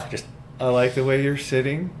just... I like the way you're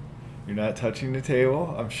sitting. You're not touching the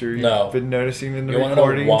table. I'm sure you've been noticing in the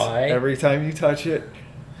recordings. Why? Every time you touch it.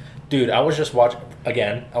 Dude, I was just watching...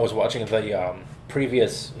 Again, I was watching the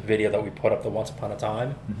previous video that we put up, the Once Upon a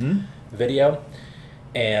Time video.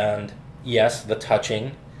 And, yes, the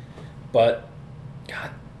touching. But,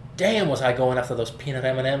 god damn, was I going after those peanut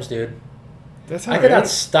M&Ms, dude. That's I did not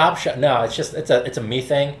stop... No, it's just... It's a me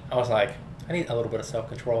thing. I was like, I need a little bit of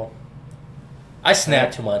self-control. I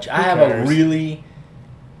snack too much. I have a really...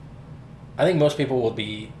 I think most people will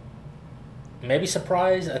be maybe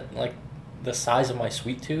surprised at like the size of my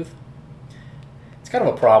sweet tooth. It's kind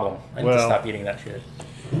of a problem. I need to stop eating that shit.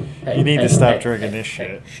 Hey, you need to stop drinking this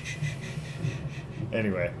shit.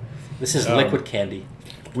 Anyway. This is liquid candy.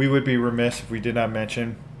 We would be remiss if we did not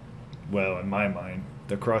mention, well, in my mind,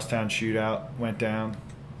 the Crosstown Shootout went down.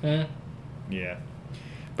 Yeah.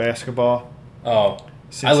 Basketball. Oh.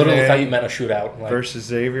 Cincinnati I literally thought you meant a shootout. Versus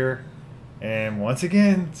Xavier. And once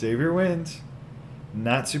again, Xavier wins.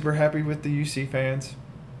 Not super happy with the UC fans.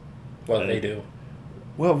 Well, they do.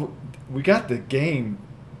 Well, we got the game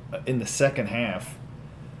in the second half.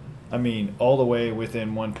 I mean, all the way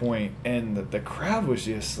within 1 point. And the crowd was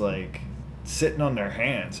just like sitting on their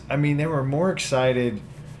hands. I mean, they were more excited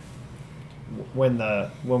when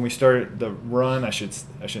we started the run. I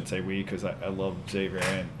shouldn't say we because I love Xavier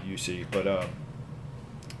and UC. But,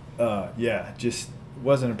 yeah, just...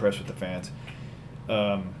 wasn't impressed with the fans.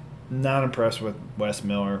 Not impressed with Wes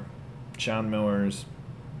Miller. Sean Miller's,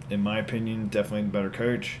 in my opinion, definitely the better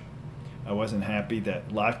coach. I wasn't happy that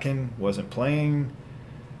Lotkin wasn't playing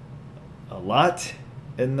a lot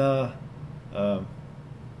in the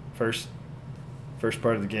first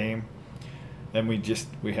part of the game. And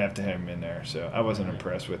we have to have him in there. So I wasn't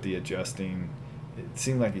impressed with the adjusting. It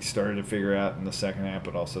seemed like he started to figure out in the second half,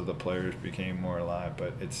 but also the players became more alive.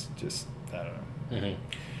 But it's just, I don't know.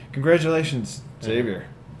 Congratulations, Xavier.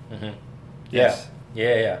 Yes.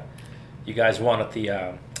 Yeah. You guys won at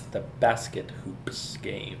the basket hoops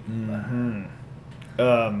game.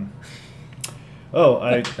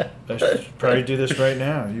 I should probably do this right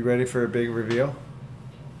now. You ready for a big reveal?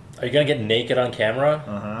 Are you gonna get naked on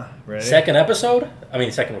camera? Ready? Second episode? I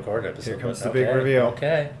mean, second recorded episode. Here comes the big reveal.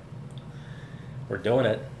 Okay. We're doing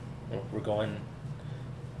it. We're going...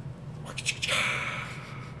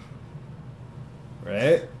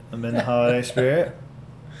 Right? I'm in the holiday spirit.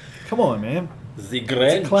 Come on, man. The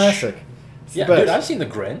Grinch. It's a classic. It's the best. Dude, I've seen The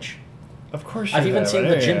Grinch. Of course I've even seen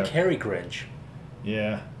the Jim Carrey Grinch.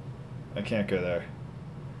 Yeah. I can't go there.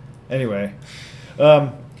 Anyway.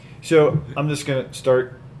 So I'm just going to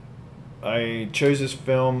start. I chose this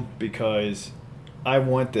film because I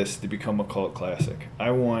want this to become a cult classic.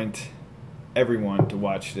 I want everyone to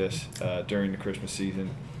watch this during the Christmas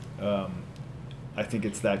season. I think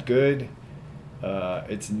it's that good.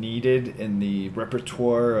 It's needed in the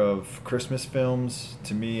repertoire of Christmas films.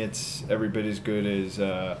 To me, it's every bit as good as,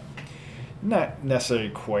 not necessarily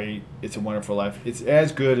quite It's a Wonderful Life. It's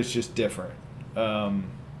as good, it's just different.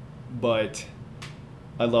 But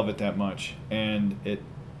I love it that much. And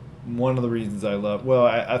one of the reasons I love,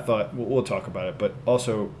 I thought, we'll talk about it, but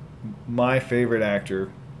also my favorite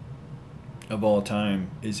actor of all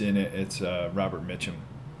time is in it. It's Robert Mitchum.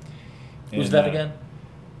 Who's that again?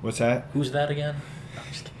 What's that? Who's that again? No, I'm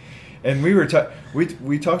just kidding. And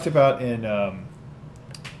we talked about in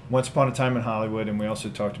Once Upon a Time in Hollywood, and we also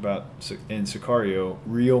talked about in Sicario,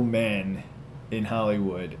 real men in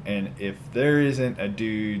Hollywood. And if there isn't a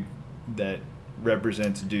dude that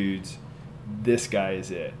represents dudes, this guy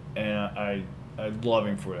is it. And I love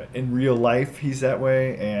him for that. In real life, he's that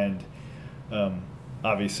way, and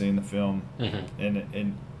obviously in the film, and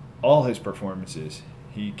in all his performances,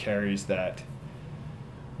 he carries that,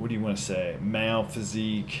 what do you want to say, male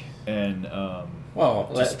physique and I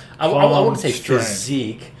wouldn't say strength.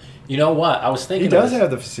 Physique. You know what? I was thinking he does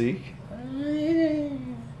have the physique.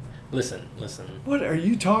 Listen. What are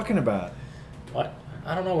you talking about? What?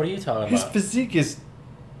 I don't know. What are you talking His about? physique is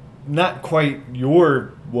not quite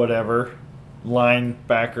your whatever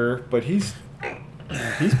linebacker, but he's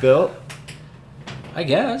built. I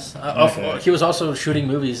guess. Okay. He was also shooting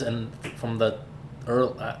movies, and from the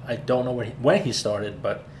early, I don't know when he started,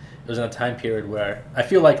 but it was in a time period where I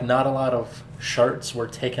feel like not a lot of shirts were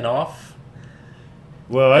taken off.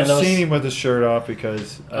 Well, I've seen him with his shirt off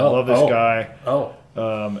because I love this guy.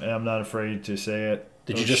 And I'm not afraid to say it.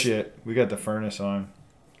 Shit? We got the furnace on.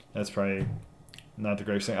 That's probably not the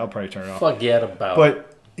greatest thing. I'll probably turn it off. Forget about it.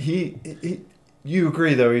 But you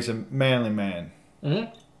agree, though, he's a manly man.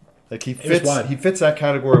 Mm-hmm. Like, he fits that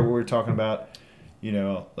category we were talking about,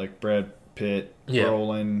 like Brad Pitt,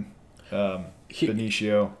 Brolin,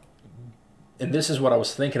 Benicio. and this is what I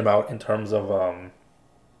was thinking about in terms of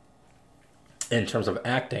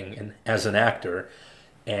acting and as an actor,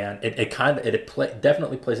 and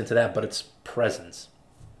definitely plays into that, but it's presence.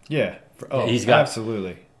 Yeah. He's got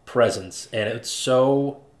absolutely presence, and it's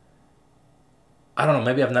so. I don't know.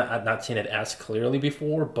 Maybe I've not seen it as clearly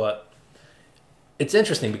before, but it's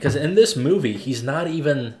interesting because in this movie, he's not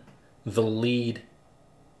even the lead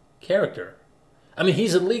character. I mean,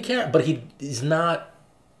 he's a lead character, but he's not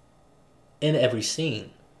in every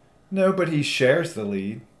scene. No, but he shares the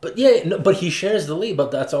lead. But yeah, no, but he shares the lead.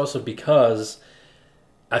 But that's also because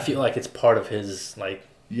I feel like it's part of his like.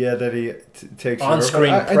 Yeah, that he takes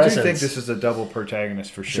on-screen presence. I do think this is a double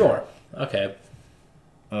protagonist for sure. Sure. Okay.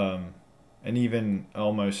 And even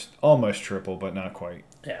almost triple, but not quite.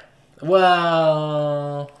 Yeah.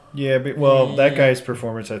 Well. Yeah, but that guy's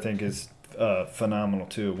performance I think is phenomenal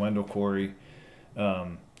too. Wendell Corey.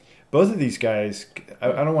 Both of these guys,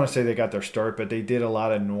 I don't want to say they got their start, but they did a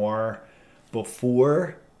lot of noir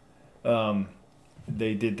before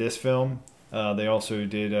they did this film. They also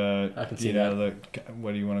did, I can see that.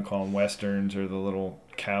 What do you want to call them, westerns or the little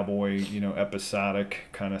cowboy, episodic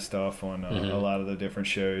kind of stuff on a lot of the different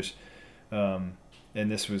shows. And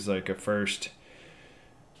this was like a first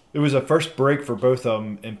break for both of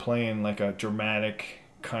them in playing like a dramatic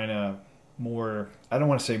kind of more, I don't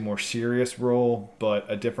want to say more serious role, but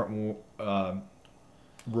a different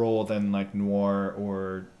role than like noir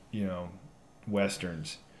or,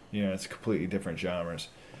 westerns. It's completely different genres.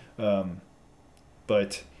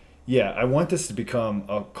 But yeah, I want this to become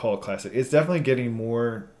a cult classic. It's definitely getting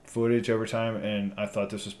more footage over time, and I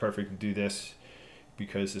thought this was perfect to do this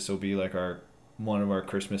because this will be like one of our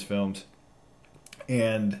Christmas films.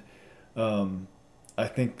 And I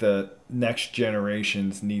think the next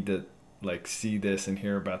generations need to like see this and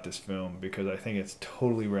hear about this film because I think it's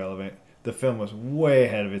totally relevant. The film was way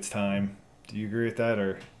ahead of its time. Do you agree with that,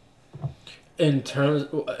 or? In terms,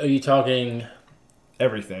 are you talking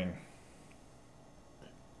everything?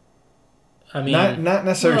 I mean, not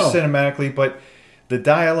necessarily cinematically, but the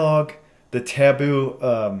dialogue, the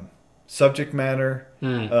taboo subject matter,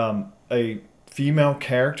 a female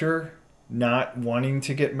character not wanting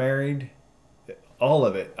to get married, all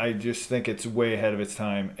of it. I just think it's way ahead of its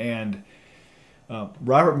time. And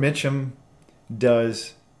Robert Mitchum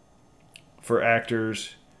does for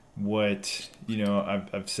actors what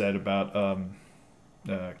I've said about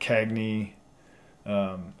Cagney.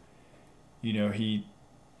 He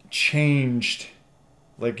changed,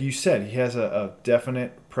 like you said, he has a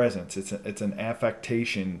definite presence. It's an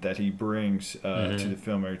affectation that he brings to the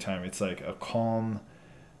film every time. It's like a calm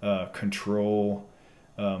control.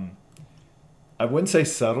 I wouldn't say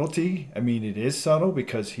subtlety. I mean, it is subtle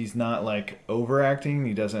because he's not like overacting.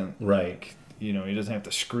 He doesn't he doesn't have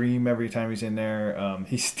to scream every time he's in there.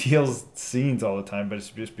 He steals scenes all the time, but it's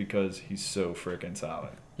just because he's so freaking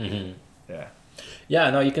solid. Mm-hmm. Yeah. Yeah,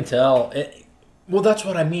 no, you can tell. Well, that's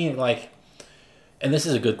what I mean. Like, and this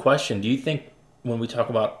is a good question. Do you think when we talk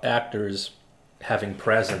about actors having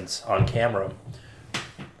presence on camera,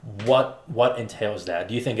 what entails that?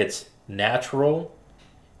 Do you think it's natural,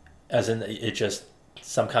 as in it just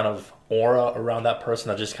some kind of aura around that person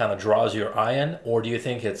that just kind of draws your eye in, or do you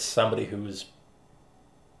think it's somebody who's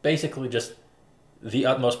basically just the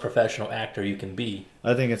utmost professional actor you can be?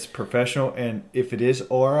 I think it's professional, and if it is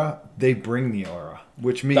aura, they bring the aura,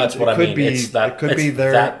 which means that's what it could I mean. be It could be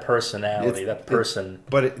that personality, that person.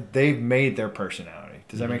 They've made their personality.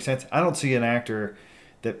 Does that make sense? I don't see an actor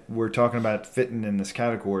that we're talking about fitting in this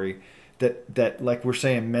category that like we're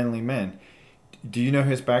saying manly men. Do you know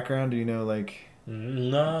his background? Do you know like?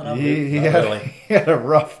 No, not he really. He had a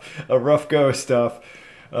rough go of stuff.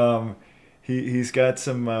 He's got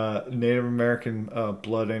some Native American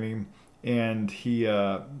blood in him, and he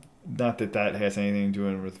not that has anything to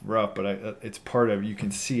do with rough, but it's part of, you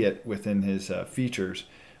can see it within his features.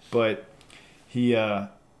 But he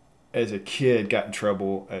as a kid got in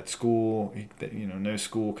trouble at school. No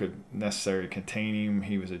school could necessarily contain him.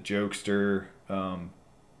 He was a jokester,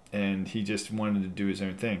 and he just wanted to do his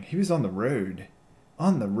own thing. He was on the road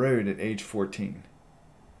at age 14,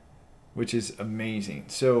 which is amazing.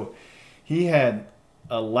 So he had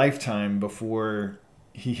a lifetime before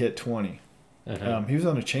he hit 20. He was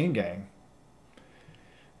on a chain gang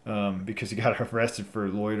because he got arrested for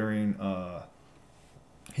loitering.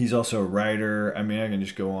 He's also a writer. I mean, I can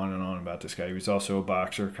just go on and on about this guy. He was also a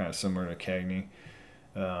boxer, kind of similar to Cagney.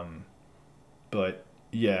 But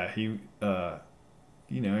yeah, he had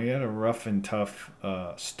a rough and tough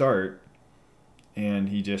start, and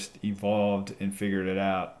he just evolved and figured it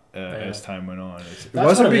out as time went on. It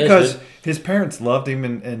wasn't because his parents loved him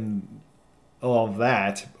and all of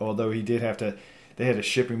that, although he did have to. They had to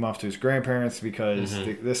ship him off to his grandparents because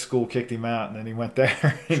this school kicked him out, and then he went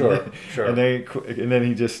there. Sure. And then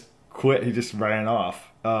he just quit. He just ran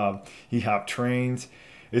off. He hopped trains.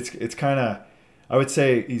 It's kind of, I would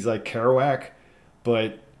say he's like Kerouac,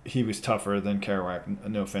 but he was tougher than Kerouac.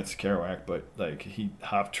 No offense to Kerouac, but like he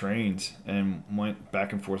hopped trains and went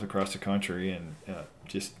back and forth across the country, and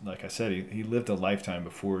just like I said, he lived a lifetime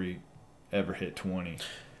before he ever hit 20.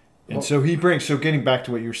 And so getting back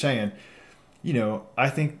to what you were saying, I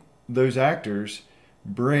think those actors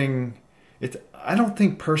bring it. I don't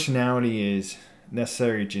think personality is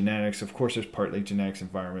necessarily genetics. Of course, there's partly genetics,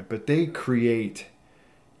 environment, but they create,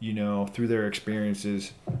 through their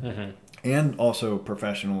experiences and also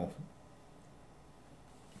professionalism.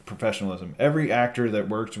 Every actor that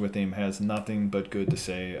works with him has nothing but good to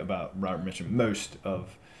say about Robert Mitchum. Most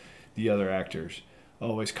of the other actors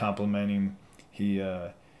always compliment him. He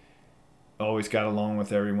always got along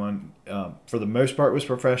with everyone. For the most part, was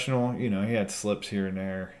professional. He had slips here and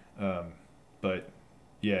there, but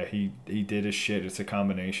yeah, he did his shit. It's a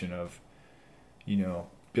combination of,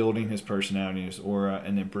 building his personality, his aura,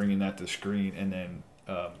 and then bringing that to the screen, and then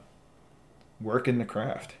working the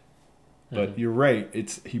craft. But you're right.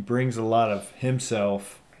 He brings a lot of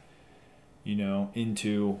himself,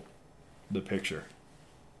 into the picture.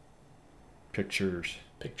 Pictures.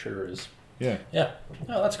 Yeah. Yeah.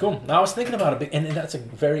 Oh, that's cool. Now, I was thinking about it, and that's a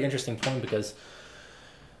very interesting point because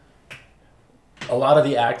a lot of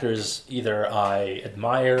the actors either I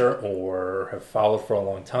admire or have followed for a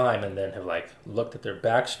long time and then have looked at their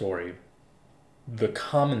backstory. The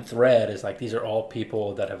common thread is these are all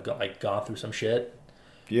people that have gone through some shit.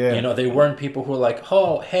 Yeah. They weren't people who were like,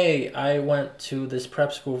 oh, hey, I went to this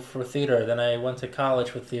prep school for theater, then I went to college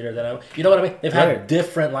for theater, then you know what I mean? They've had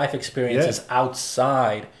different life experiences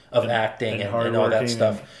outside of acting and all that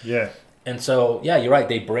stuff. And so, yeah, you're right.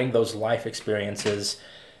 They bring those life experiences,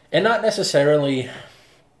 and not necessarily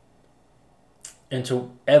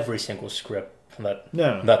into every single script that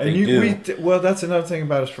they do. Well, that's another thing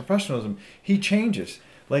about his professionalism. He changes.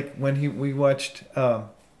 Like when we watched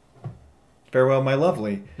Farewell, My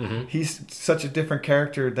Lovely. He's such a different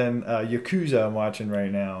character than Yakuza I'm watching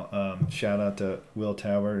right now. Shout out to Will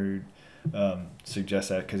Tower who suggests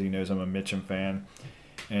that because he knows I'm a Mitchum fan.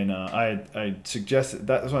 And I suggest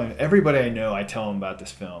that's why everybody I know, I tell them about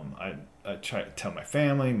this film. I try to tell my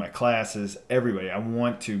family, my classes, everybody. I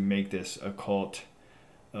want to make this a cult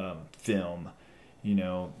film.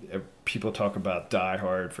 People talk about Die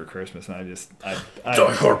Hard for Christmas, and I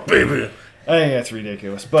Die Hard, baby. I think that's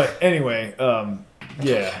ridiculous. But anyway,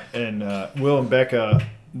 yeah. And Will and Becca,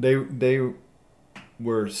 they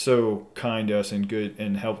were so kind to us and good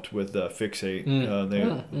and helped with Fixate.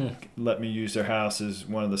 They let me use their house as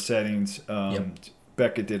one of the settings.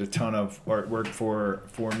 Becca did a ton of artwork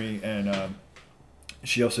for me, and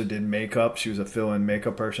she also did makeup. She was a fill-in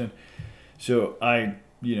makeup person. So I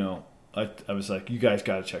was like, you guys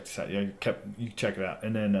got to check this out. You check it out.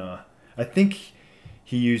 And then I think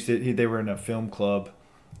he used it. They were in a film club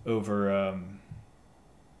over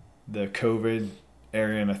the COVID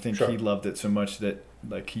area, and I think he loved it so much that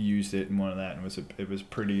he used it in one of that, and it was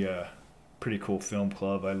pretty cool film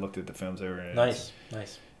club. I looked at the films they were in. Nice.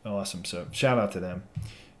 Awesome. So shout out to them.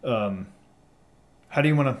 How do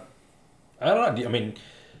you want to? I don't know. I mean,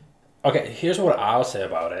 okay. Here's what I'll say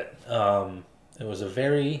about it. It was a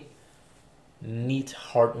very neat,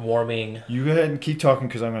 heartwarming. You go ahead and keep talking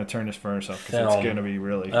because I'm going to turn this furnace off because it's going to be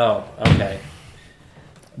really. Oh, okay.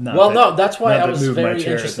 That's why I was very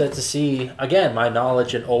interested to see. Again, my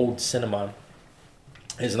knowledge in old cinema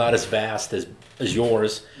is not as vast as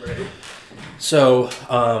yours. Right. So,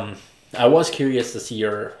 I was curious to see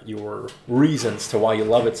your reasons to why you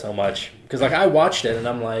love it so much. Because I watched it and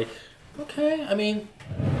I'm like, okay, I mean,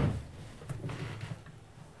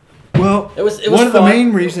 well, it was one of the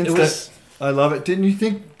main reasons that I love it. Didn't you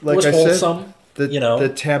think? Like I said,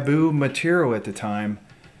 the taboo material at the time.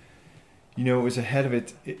 It was ahead of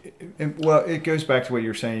it. It goes back to what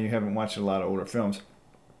you're saying. You haven't watched a lot of older films,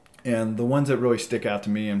 and the ones that really stick out to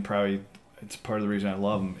me, and probably it's part of the reason I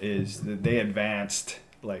love them, is that they advanced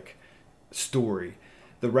story.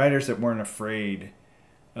 The writers that weren't afraid,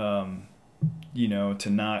 to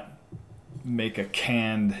not make a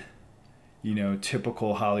canned,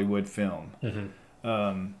 typical Hollywood film.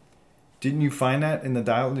 Didn't you find that in the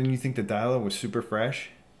dialogue? Didn't you think the dialogue was super fresh,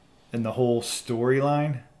 and the whole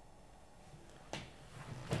storyline?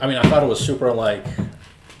 I mean, I thought it was super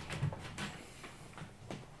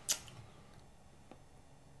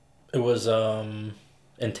it was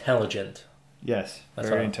intelligent. Yes,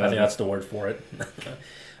 very intelligent. I think that's the word for it.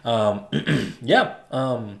 Yeah.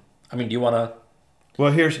 I mean, do you want to?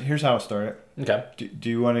 Well, here's how I start it. Okay. Do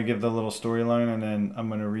you want to give the little storyline, and then I'm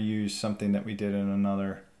going to reuse something that we did in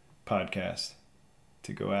another podcast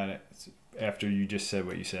to go at it after you just said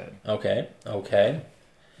what you said. Okay.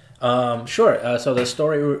 Sure. So the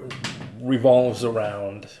story revolves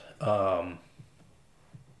around. I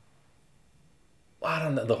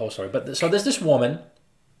don't know the whole story, but so there's this woman.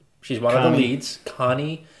 She's one of the leads,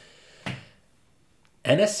 Connie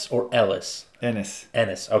Ennis or Ellis. Ennis.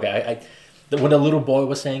 Okay. When the little boy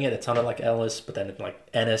was saying it, it sounded like Ellis, but then it's like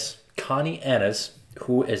Ennis. Connie Ennis,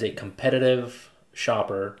 who is a comparative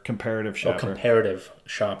shopper. Comparative shopper.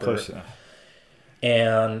 Close enough.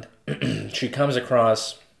 And she comes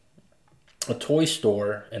across a toy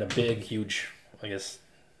store in a big, huge, I guess,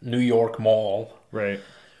 New York mall. Right.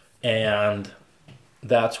 And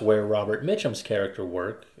that's where Robert Mitchum's character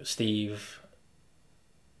worked. Steve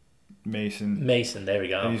Mason, there we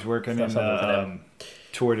go. And he's working in the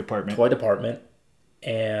toy department.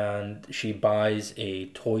 And she buys a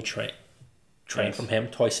toy train from him.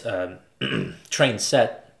 Train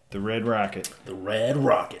set. The Red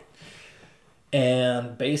Rocket.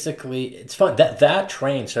 And basically, it's fun. That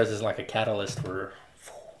train serves as like a catalyst for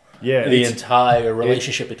the entire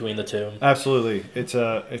relationship between the two. Absolutely,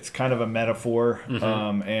 it's kind of a metaphor,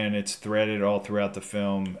 and it's threaded all throughout the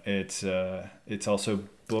film. It's also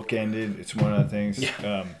bookended. It's one of the things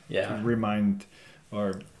to remind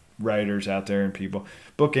our writers out there and people.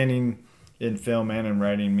 Bookending in film and in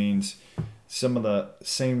writing means some of the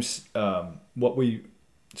same what we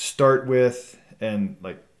start with and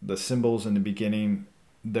like the symbols in the beginning.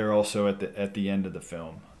 They're also at the end of the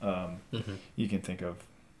film. You can think of.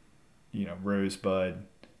 Rosebud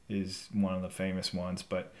is one of the famous ones,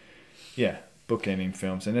 but yeah, bookending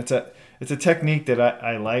films, and it's a technique that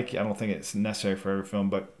I like. I don't think it's necessary for every film,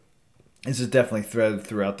 but this is definitely threaded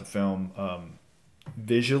throughout the film,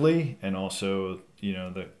 visually, and also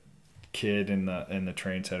the kid and the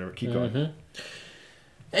train setter. Keep going.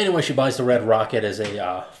 Anyway, she buys the Red Rocket as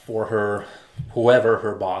for her whoever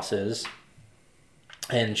her boss is,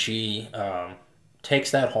 and she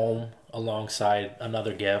takes that home alongside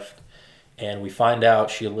another gift. And we find out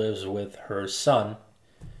she lives with her son,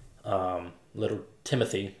 little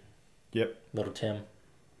Timothy. Yep. Little Tim.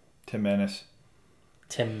 Tim Ennis.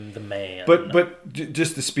 Tim the man. But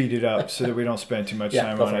just to speed it up so that we don't spend too much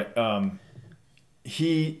time on it.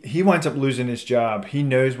 He winds up losing his job. He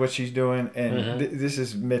knows what she's doing, and this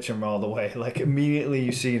is Mitchum all the way. Like immediately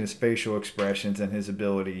you see in his facial expressions and his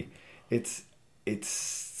ability, it's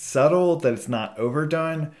subtle that it's not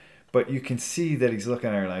overdone. But you can see that he's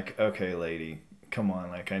looking at her like, okay, lady, come on.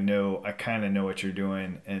 Like, I kind of know what you're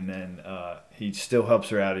doing. And then he still helps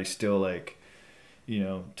her out. He still, like,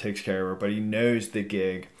 takes care of her. But he knows the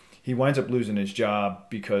gig. He winds up losing his job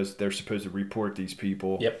because they're supposed to report these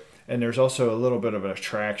people. Yep. And there's also a little bit of an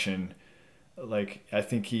attraction. Like, I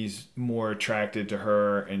think he's more attracted to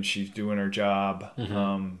her and she's doing her job.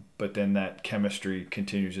 But then that chemistry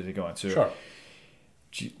continues as they go on. So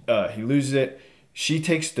he loses it. She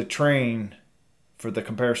takes the train for the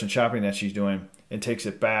comparison shopping that she's doing and takes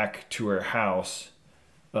it back to her house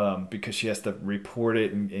because she has to report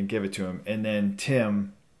it and give it to him. And then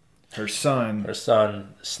Tim, her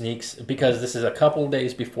son sneaks, because this is a couple of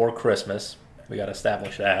days before Christmas. We got to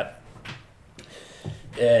establish that.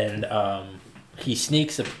 And he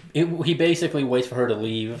sneaks. He basically waits for her to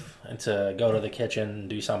leave and to go to the kitchen and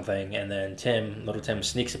do something. And then little Tim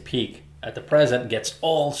sneaks a peek at the present, gets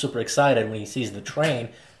all super excited when he sees the train,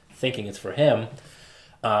 thinking it's for him,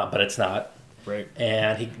 but it's not. Right.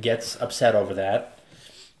 And he gets upset over that,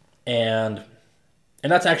 and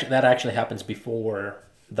that actually happens before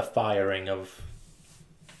the firing of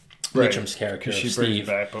Mitchum's character, she Steve. brings it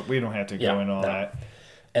back, but we don't have to go into all that.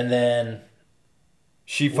 And then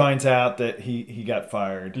she finds out that he got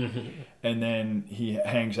fired, and then he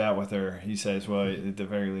hangs out with her. He says, "Well, at the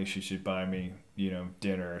very least, you should buy me."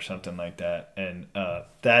 Dinner or something like that, and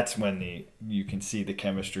that's when you can see the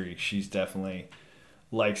chemistry. She's definitely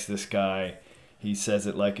likes this guy. He says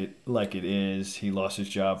it like it is. He lost his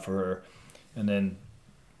job for her, and then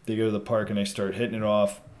they go to the park and they start hitting it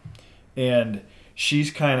off. And she's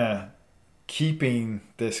kind of keeping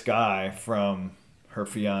this guy from her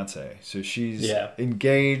fiance, so she's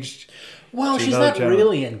engaged. Well, she's not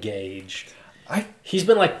really engaged. He's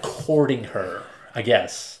been like courting her, I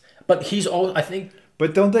guess. But he's all, I think.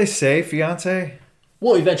 But don't they say fiance?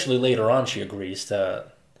 Well, eventually later on she agrees to.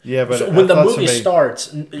 Yeah, but so when the movie starts,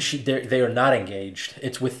 they are not engaged.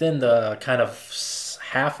 It's within the kind of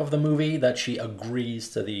half of the movie that she agrees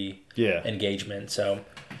to the engagement. So.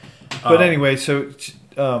 But anyway, so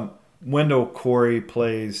Wendell Corey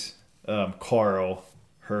plays Carl,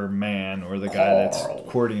 her man or the guy that's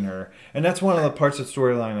courting her. And that's one of the parts of the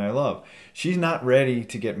storyline I love. She's not ready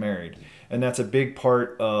to get married. And that's a big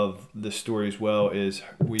part of the story as well, is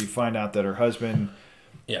we find out that her husband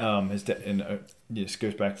this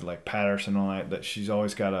goes back to like Patterson and all that she's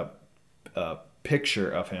always got a picture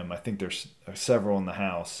of him. I think there's several in the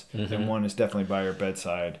house, and one is definitely by her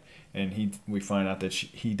bedside. And we find out that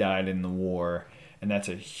he died in the war, and that's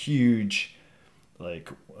a huge, like,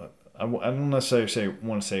 I don't necessarily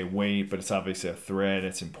want to say weight, but it's obviously a thread.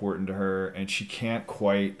 It's important to her, and she can't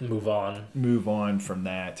quite move on from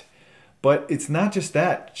that. But it's not just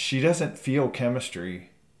that. She doesn't feel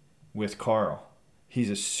chemistry with Carl. He's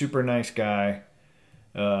a super nice guy,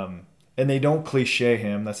 and they don't cliche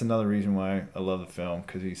him. That's another reason why I love the film,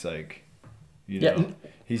 because he's like,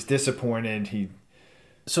 he's disappointed.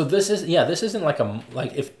 So this isn't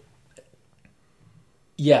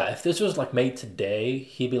if this was like made today,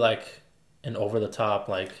 he'd be like an over the top,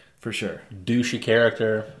 like, for sure, douchey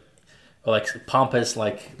character, or like pompous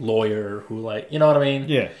like lawyer who, like, you know what I mean?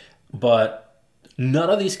 Yeah. But none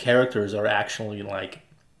of these characters are actually like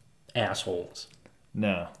assholes.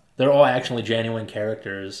 No. They're all actually genuine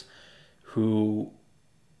characters who,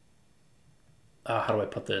 how do I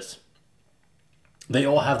put this? They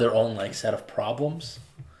all have their own like set of problems.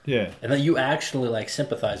 Yeah. And then you actually like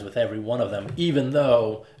sympathize with every one of them, even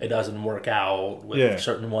though it doesn't work out with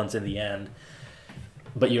certain ones in the end.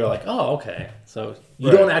 But you're like, oh, okay. So you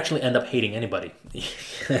don't actually end up hating anybody.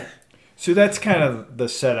 So that's kind of the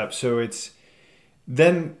setup. So it's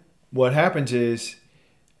then what happens is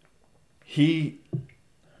he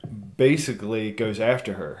basically goes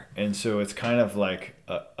after her. And so it's kind of like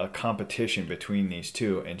a competition between these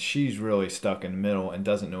two. And she's really stuck in the middle and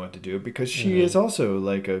doesn't know what to do, because she is also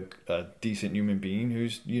like a decent human being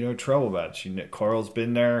who's, trouble about it. Carl's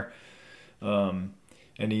been there, and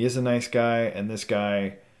he is a nice guy. And this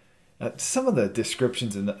guy, some of the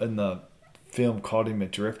descriptions in the film called him a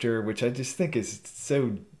drifter, which I just think is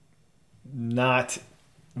so not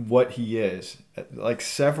what he is. Like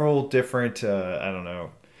several different,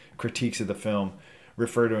 critiques of the film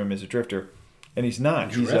refer to him as a drifter, and he's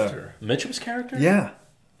not. Drifter? Mitchum's character? Yeah,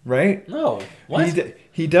 right? No. What?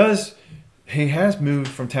 He does. He has moved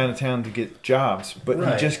from town to town to get jobs, but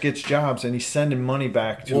he just gets jobs, and he's sending money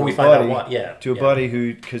back to a buddy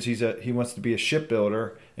who, because he wants to be a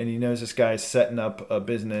shipbuilder, and he knows this guy's setting up a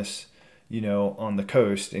business, on the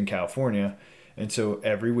coast in California, and so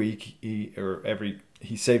every week he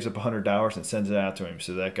saves up $100 and sends it out to him,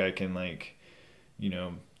 so that guy can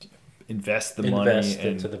invest the money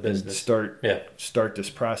into the business and start this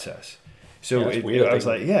process. So I was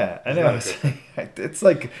like, I know.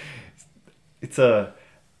 It's a,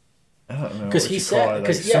 I don't know what you call it.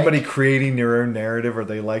 Like somebody creating their own narrative, or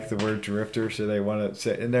they like the word drifter, so they want to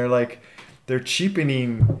say, and they're like, they're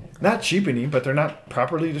not cheapening, but they're not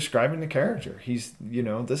properly describing the character. He's,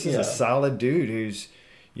 this is a solid dude who's,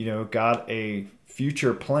 got a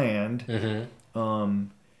future planned.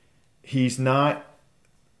 He's not,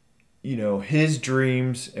 his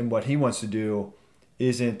dreams and what he wants to do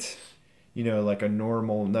isn't, like a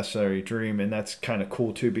normal necessary dream. And that's kind of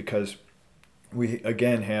cool too, because we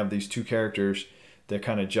again have these two characters that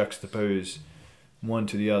kind of juxtapose one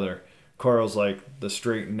to the other. Carl's like the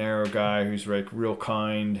straight and narrow guy who's like real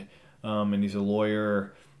kind, and he's a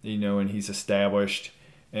lawyer, and he's established.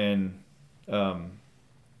 And Robert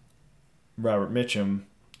Mitchum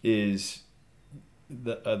is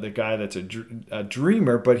the guy that's a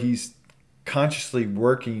dreamer, but he's consciously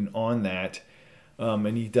working on that,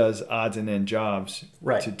 and he does odds and end jobs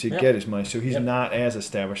to get his money. So he's not as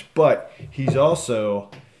established, but he's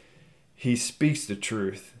also, he speaks the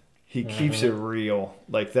truth. He keeps it real.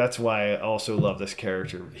 Like, that's why I also love this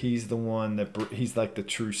character. He's the one he's like the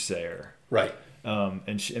truth sayer. Right. And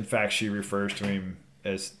in fact, she refers to him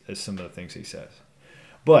as some of the things he says.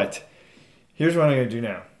 But here's what I'm going to do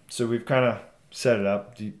now. So we've kind of set it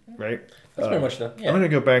up, right? That's pretty much done. Yeah. I'm going to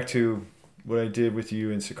go back to what I did with you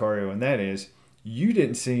in Sicario, and that is, you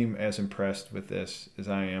didn't seem as impressed with this as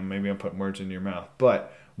I am. Maybe I'm putting words in your mouth.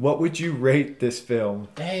 But what would you rate this film?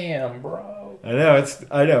 Damn, bro. I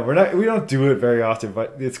know. We don't do it very often,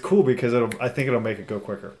 but it's cool because I think it'll make it go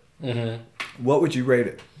quicker. What would you rate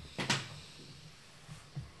it?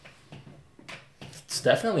 It's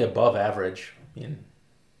definitely above average. I mean,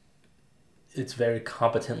 it's very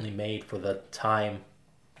competently made for the time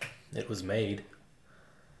it was made.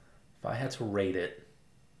 If I had to rate it,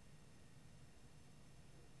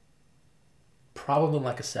 probably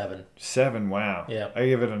like a 7. 7, wow. Yeah. I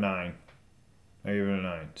give it a 9.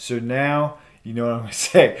 So now, you know what I'm going to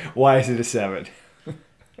say. Why is it a 7?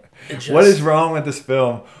 What is wrong with this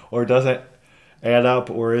film? Or doesn't... add up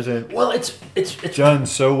or isn't. Well, it's done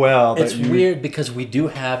so well. It's weird because we do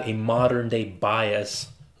have a modern day bias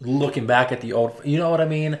looking back at the old. You know what I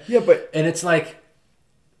mean? Yeah, but and it's like,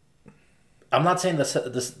 I'm not saying the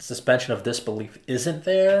suspension of disbelief isn't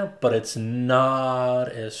there, but it's not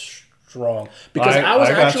as strong. Because I was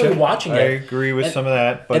actually watching it. I agree with some of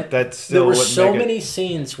that, but that's still. There were so many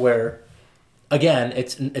scenes where, again,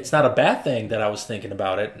 it's not a bad thing that I was thinking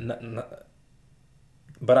about it,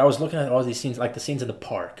 but I was looking at all these scenes, like the scenes in the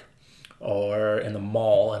park or in the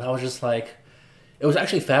mall, and I was just like, it was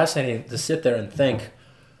actually fascinating to sit there and think,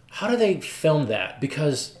 how do they film that?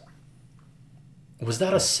 Because was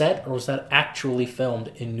that a set or was that actually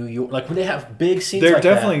filmed in New York? Like, when they have big scenes like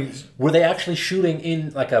that, were they actually shooting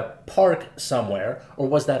in like a park somewhere, or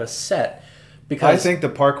was that a set? Because I think the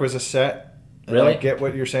park was a set. Really? I get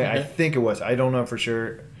what you're saying. Mm-hmm. I think it was. I don't know for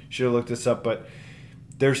sure. Should have looked this up, but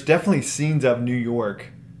there's definitely scenes of New York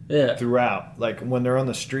throughout. Like when they're on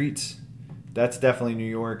the streets, that's definitely New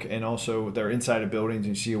York. And also they're inside of buildings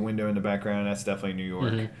and you see a window in the background. That's definitely New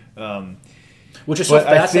York. Mm-hmm. Which is so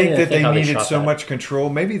fascinating. I think that they needed so much control.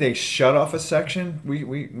 Maybe they shut off a section.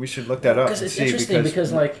 We should look that up and it's see. Interesting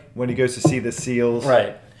because like when he goes to see the seals,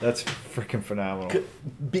 right? That's freaking phenomenal.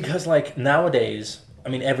 Because like nowadays, I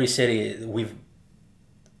mean, every city we've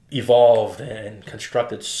evolved and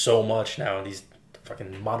constructed so much now, and these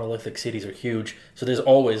fucking monolithic cities are huge. So there's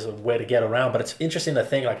always a way to get around. But it's interesting to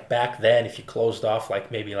think like back then, if you closed off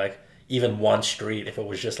like maybe like even one street, if it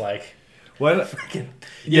was just like. What? Freaking,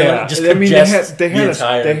 just I mean,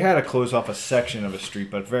 they had to close off a section of a street,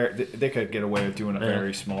 but they could get away with doing a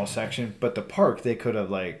very small section. But the park, they could have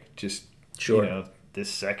like just this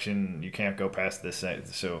section you can't go past this side.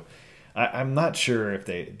 So I'm not sure if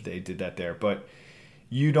they did that there, but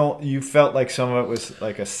you felt like some of it was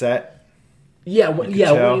like a set. Yeah, when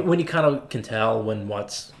you kind of can tell when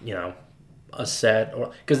what's a set,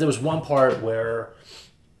 or because there was one part where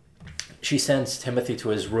she sends Timothy to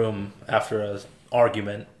his room after an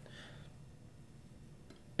argument.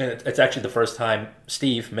 And it's actually the first time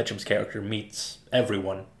Steve, Mitchum's character, meets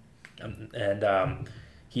everyone. And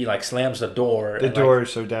he, like, slams the door. The door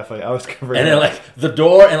is so definitely... I was covering and then, like, the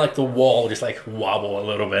door and, like, the wall just, like, wobble a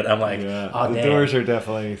little bit. I'm like, the doors are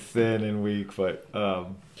definitely thin and weak, but, yeah.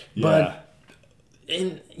 But,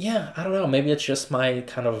 I don't know. Maybe it's just my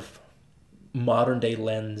kind of modern-day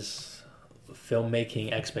lens...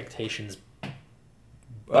 filmmaking expectations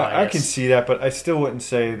bias. I can see that, but I still wouldn't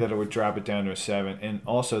say that it would drop it down to a 7. And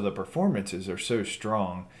also the performances are so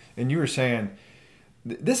strong. And you were saying,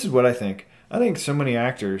 this is what I think. I think so many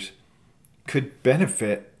actors could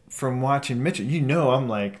benefit from watching Mitchum. I'm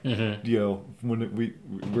like, when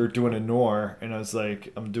we're doing a noir, and I was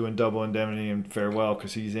like, I'm doing Double Indemnity and Farewell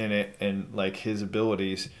because he's in it, and like his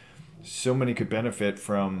abilities, so many could benefit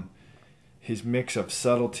from his mix of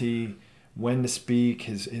subtlety, when to speak,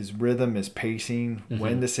 his rhythm, his pacing,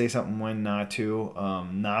 when to say something, when not to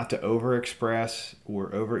overexpress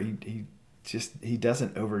or over. He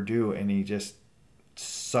doesn't overdo, and he just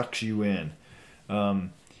sucks you in.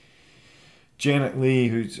 Janet Leigh,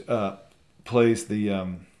 who's plays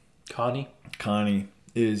the Connie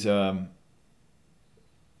is I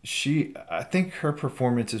think her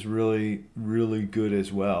performance is really, really good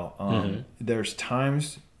as well. There's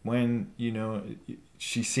times when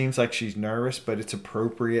she seems like she's nervous, but it's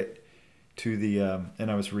appropriate to the and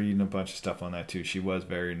I was reading a bunch of stuff on that too. She was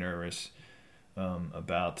very nervous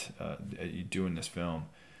about doing this film,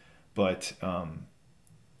 but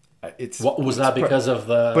what was that because of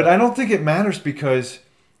the? But I don't think it matters because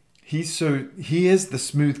he is the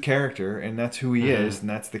smooth character, and that's who he is, and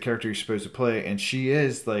that's the character you're supposed to play. And she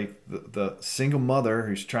is like the single mother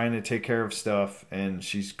who's trying to take care of stuff, and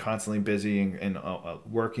she's constantly busy and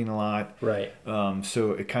working a lot. Right.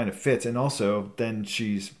 So it kind of fits, and also then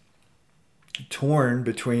she's torn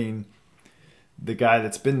between the guy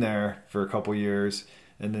that's been there for a couple years,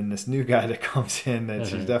 and then this new guy that comes in that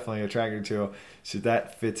she's definitely attracted to. So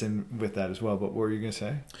that fits in with that as well. But what were you going to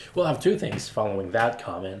say? Well, I have two things following that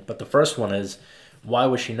comment. But the first one is, why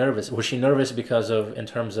was she nervous? Was she nervous because of, in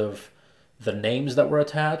terms of the names that were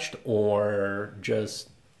attached, or just...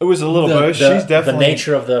 It was a little both. She's definitely... The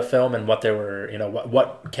nature of the film and what they were,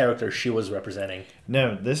 what character she was representing.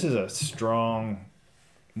 No, this is a strong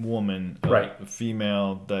woman, right? A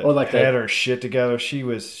female that like had her shit together. She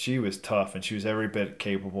was tough, and she was every bit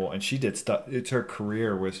capable, and she did stuff. It's her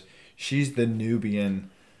career was... She's the Nubian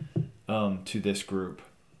to this group,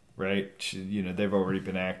 right? They've already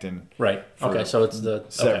been acting, right? Okay, so it's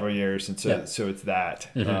several years, and so it's that.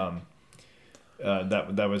 That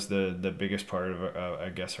was the biggest part of I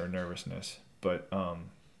guess her nervousness. But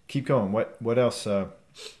keep going. What else?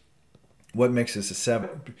 what makes this a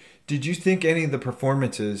 7? Did you think any of the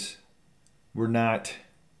performances were not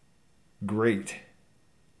great?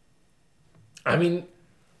 I mean,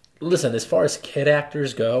 listen, as far as kid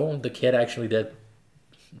actors go, the kid actually did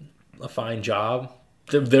a fine job.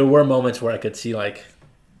 There were moments where I could see, like,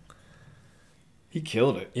 he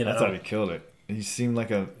killed it. You know? I thought he killed it. He seemed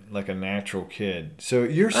like a natural kid. So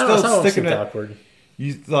you're I don't know, still some of them sticking seemed to awkward.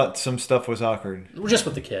 You thought some stuff was awkward. Just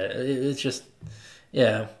with the kid. It's just,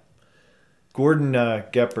 yeah. Gordon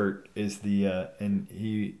Gebert is the and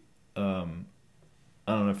he I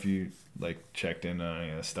don't know if you like checked in on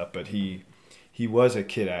any of this stuff, but he was a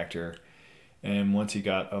kid actor, and once he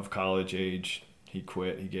got of college age, he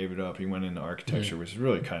quit. He gave it up. He went into architecture, which is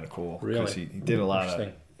really kind of cool because he did a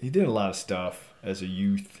lot of stuff as a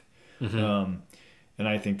youth, and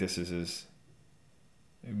I think this is his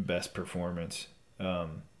best performance.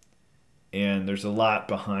 And there's a lot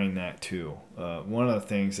behind that too. One of the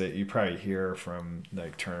things that you probably hear from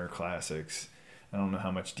like Turner Classics, I don't know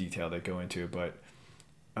how much detail they go into, but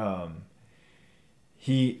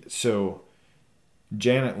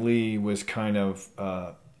Janet Leigh was kind of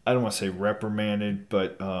I don't want to say reprimanded,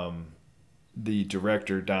 but the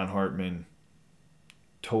director Don Hartman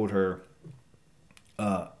told her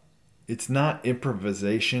it's not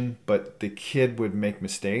improvisation, but the kid would make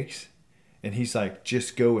mistakes. And he's like,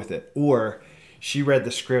 just go with it. Or she read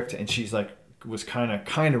the script and she's like, was kind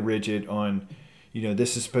of rigid on,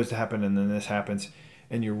 this is supposed to happen and then this happens,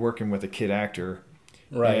 and you're working with a kid actor,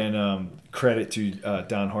 right? And credit to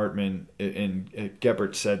Don Hartman, and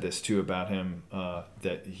Gebert said this too about him,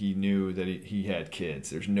 that he knew that he had kids.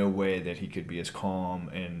 There's no way that he could be as calm,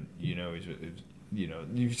 and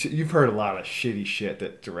you've heard a lot of shitty shit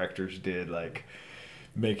that directors did, like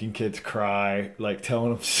making kids cry, like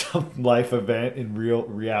telling them some life event in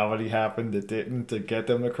reality happened that didn't, to get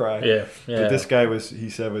them to cry. Yeah. But this guy was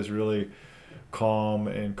really calm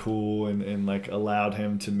and cool, and like allowed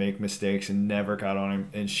him to make mistakes and never got on him.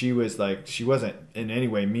 And she was like, she wasn't in any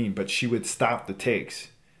way mean, but she would stop the takes.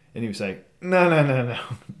 And he was like, no,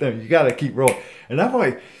 you got to keep rolling. And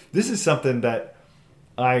this is something that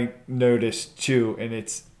I noticed too, and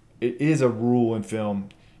it is a rule in film.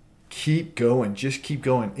 Keep going, just keep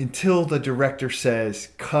going until the director says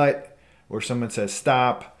cut or someone says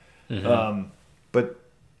stop. But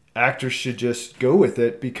actors should just go with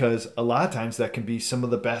it, because a lot of times that can be some of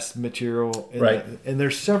the best material. And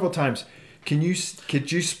there's several times. Could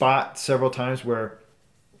you spot several times where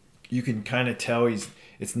you can kind of tell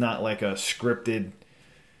it's not like a scripted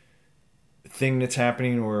thing that's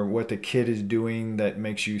happening, or what the kid is doing that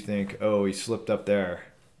makes you think, oh, he slipped up there?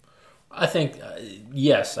 I think,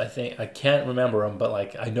 yes. I can't remember him, but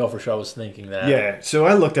like I know for sure I was thinking that. Yeah, so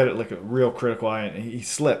I looked at it like a real critical eye, and he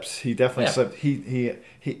slips. He definitely slipped.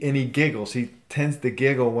 He giggles. He tends to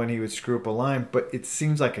giggle when he would screw up a line, but it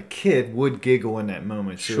seems like a kid would giggle in that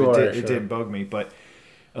moment. So it did bug me. But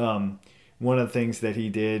one of the things that he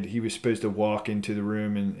did, he was supposed to walk into the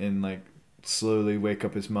room and like slowly wake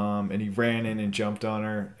up his mom, and he ran in and jumped on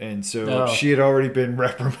her, and so she had already been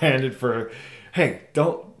reprimanded for, hey,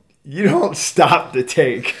 you don't stop the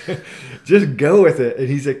take. Just go with it. And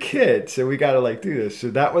he's a kid, so we got to like do this.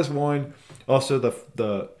 So that was one. Also,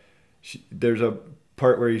 there's a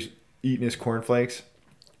part where he's eating his cornflakes,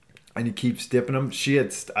 and he keeps dipping them.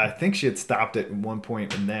 I think she had stopped it at one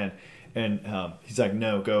point, and he's like,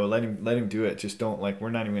 no, go, let him do it. Just don't, like,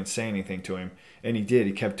 we're not even going to say anything to him. And he did.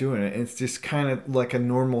 He kept doing it. And it's just kind of like a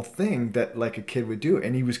normal thing that like a kid would do.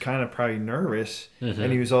 And he was kind of probably nervous.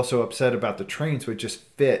 And he was also upset about the train, so it just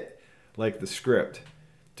fit like the script.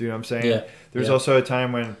 Do you know what I'm saying? Yeah. There's also a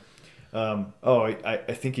time when,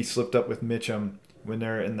 I think he slipped up with Mitchum when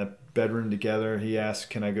they're in the bedroom together. He asked,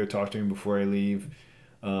 can I go talk to him before I leave?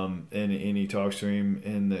 And he talks to him,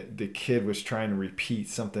 and the kid was trying to repeat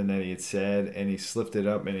something that he had said, and he slipped it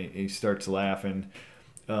up, and he starts laughing.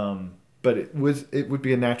 But it would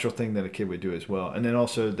be a natural thing that a kid would do as well. And then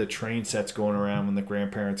also the train sets going around when the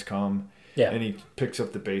grandparents come. Yeah. And he picks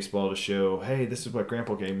up the baseball to show, hey, this is what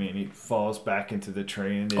Grandpa gave me, and he falls back into the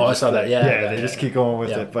train. I saw that. They just keep going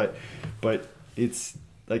with it. But it's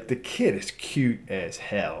like the kid is cute as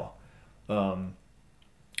hell.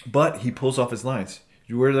 But he pulls off his lines.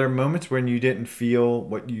 Were there moments when you didn't feel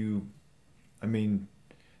didn't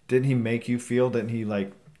he make you feel? Didn't he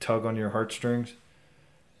like tug on your heartstrings?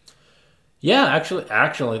 Yeah,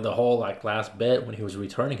 actually, the whole like last bit when he was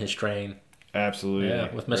returning his train. Absolutely.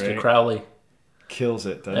 Yeah, with Mr. Crowley. Kills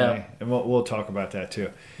it, doesn't he? And we'll talk about that too.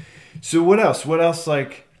 So what else?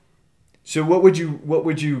 Like, so what would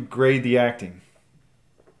you grade the acting?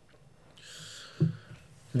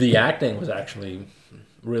 The acting was actually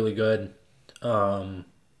really good. And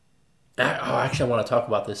Actually, I want to talk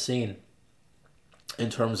about this scene in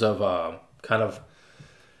terms of kind of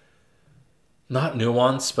not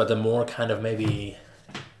nuance, but the more kind of maybe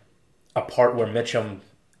a part where Mitchum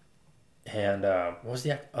and what was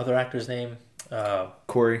the other actor's name?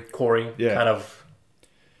 Corey. Yeah. Kind of.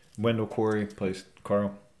 Wendell Corey plays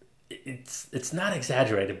Carl. It's not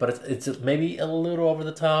exaggerated, but it's maybe a little over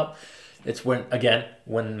the top. It's when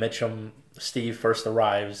Mitchum Steve first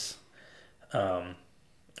arrives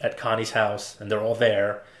at Connie's house, and they're all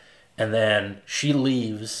there, and then she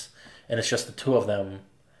leaves, and it's just the two of them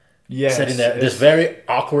sitting there. This very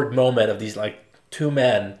awkward moment of these like two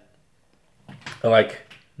men, like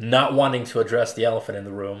not wanting to address the elephant in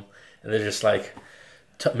the room, and they're just like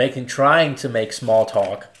trying to make small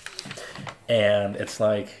talk, and it's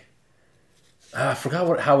like I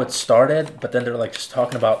forgot how it started, but then they're like just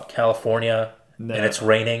talking about California. No, and it's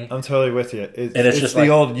raining. I'm totally with you. It's just the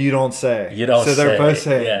old "you don't say." You don't say. So they're both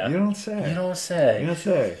saying, yeah. "You don't say." You don't say. You don't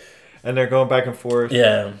say. And they're going back and forth.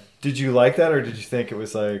 Yeah. Did you like that, or did you think it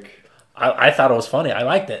was like? I thought it was funny. I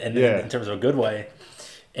liked it, in terms of a good way.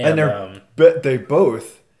 And they're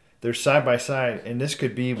side by side, and this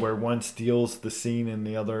could be where one steals the scene and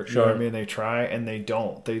the other. You know what I mean? They try and they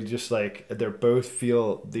don't. They just they're both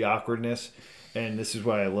feel the awkwardness, and this is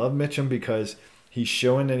why I love Mitchum, because he's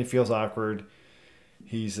showing that he feels awkward.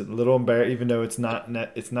 He's a little embarrassed, even though it's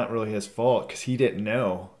not really his fault, because he didn't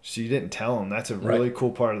know. She didn't tell him. That's a really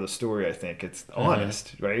cool part of the story, I think. It's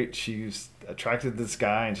honest, right? She's attracted to this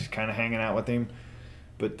guy, and she's kind of hanging out with him.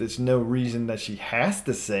 But there's no reason that she has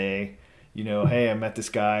to say, hey, I met this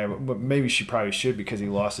guy. Maybe she probably should, because he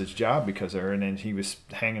lost his job because of her, and then he was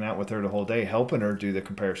hanging out with her the whole day, helping her do the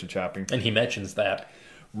comparison shopping. And he mentions that.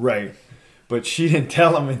 Right. But she didn't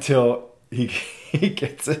tell him until he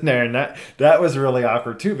gets in there, and that was really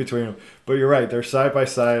awkward too between them. But you're right, they're side by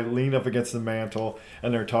side, lean up against the mantle,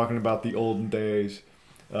 and they're talking about the olden days.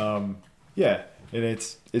 And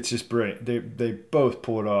it's just brilliant. They both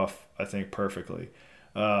pull it off, I think, perfectly.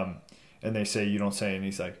 And they say, "You don't say," and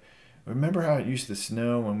he's like, "Remember how it used to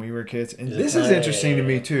snow when we were kids?" And this is interesting to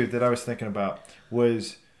me too, that I was thinking about,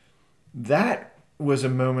 was a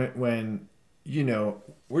moment when,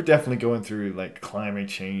 we're definitely going through like climate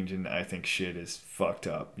change, and I think shit is fucked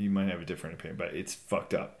up. You might have a different opinion, but it's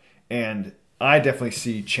fucked up. And I definitely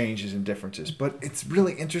see changes and differences. But it's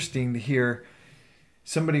really interesting to hear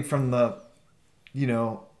somebody from the,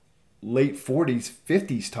 late 40s,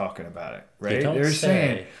 50s talking about it, right? They're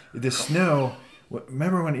saying the snow.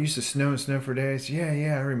 Remember when it used to snow and snow for days? Yeah,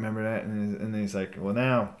 I remember that. And he's like, well,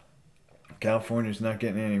 now California's not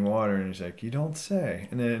getting any water, and he's like, "You don't say."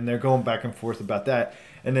 And then they're going back and forth about that.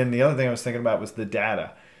 And then the other thing I was thinking about was the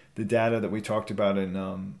data that we talked about in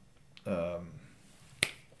data.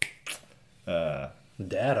 What are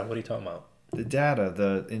you talking about? The data,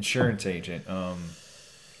 the insurance agent,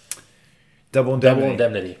 double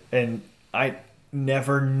indemnity. And I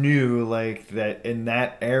never knew that in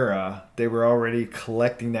that era they were already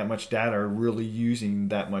collecting that much data, or really using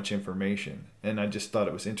that much information. And I just thought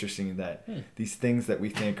it was interesting that these things that we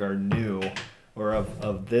think are new or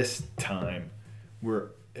of this time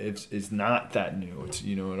it's not that new. It's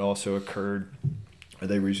it also occurred, or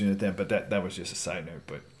they were using it then. But that was just a side note.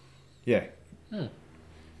 But yeah. But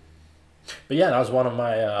yeah, that was one of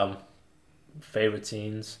my favorite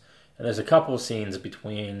scenes. And there's a couple of scenes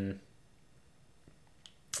between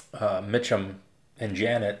Mitchum and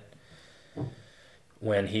Janet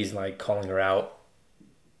when he's like calling her out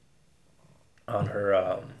on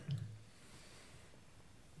her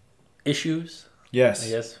issues. Yes, I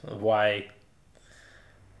guess of why.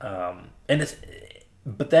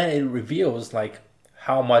 But then it reveals like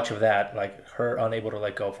how much of that, like her unable to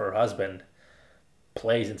let go of her husband,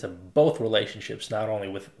 plays into both relationships, not only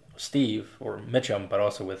with Steve or Mitchum, but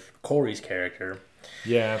also with Corey's character.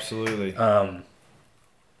 Yeah, absolutely. And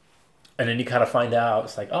then you kind of find out,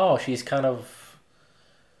 it's like, oh, she's kind of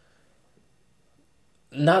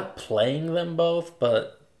not playing them both,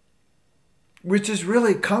 but... Which is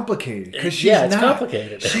really complicated. Because it's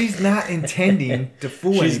complicated. She's not intending to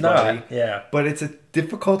fool anybody. She's not, yeah. But it's a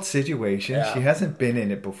difficult situation. Yeah. She hasn't been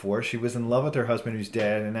in it before. She was in love with her husband who's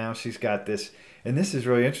dead, and now she's got this... And this is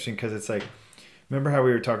really interesting because it's like... Remember how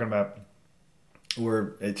we were talking about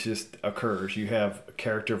where it just occurs? You have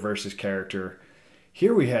character versus character.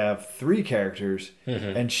 Here we have three characters,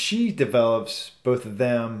 and she develops both of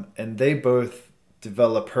them, and they both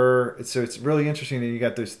develop her. So it's really interesting that you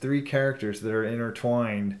got those three characters that are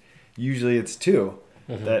intertwined. Usually it's two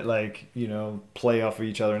that play off of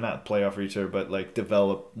each other, not play off of each other, but like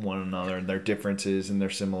develop one another and their differences and their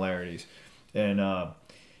similarities. And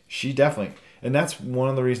she definitely... And that's one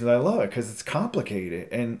of the reasons I love it, because it's complicated.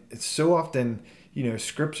 And it's so often,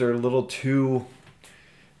 scripts are a little too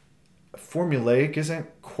formulaic, isn't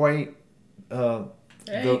quite the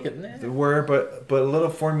word, but a little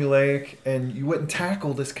formulaic, and you wouldn't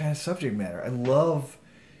tackle this kind of subject matter. I love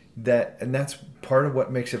that, and that's part of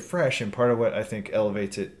what makes it fresh, and part of what I think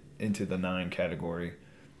elevates it into the 9 category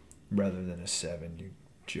rather than a 7, you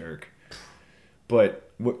jerk.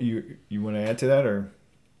 But what you want to add to that, or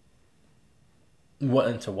what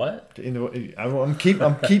into what? I'm keep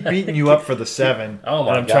beating you up for the 7. Oh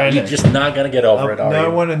my god! You're just not gonna get over it. No, I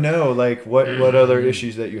want to know like what other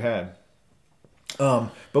issues that you had.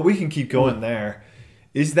 But we can keep going there.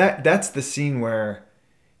 That's the scene where?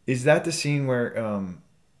 Is that the scene where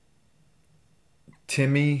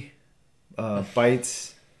Timmy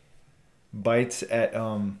bites at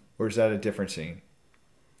or is that a different scene?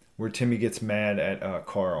 Where Timmy gets mad at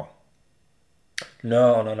Carl.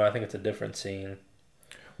 No. I think it's a different scene.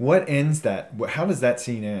 What ends that? How does that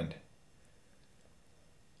scene end?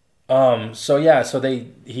 So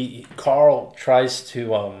Carl tries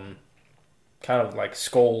to kind of like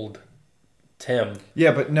scold Tim.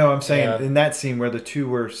 Yeah, but no, I'm saying in that scene where the two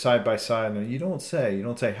were side by side, and you don't say.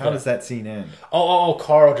 How does that scene end? Oh,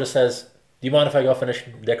 Carl just says, "Do you mind if I go finish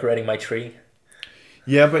decorating my tree?"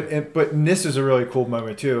 Yeah, but this is a really cool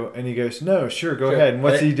moment too. And he goes, "No, sure, go ahead." And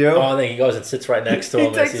what's he do? Oh, and then he goes and sits right next to him.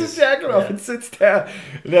 He takes his jacket off and sits down.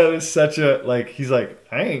 That is such a he's like,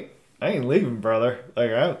 I ain't leaving, brother.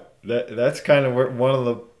 Like that's kind of one of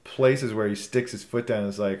the places where he sticks his foot down.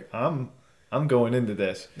 Is like, I'm going into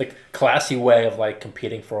this. The classy way of like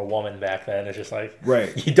competing for a woman back then is just like,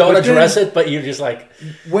 right. You don't address it, but you're just like,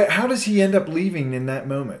 how does he end up leaving in that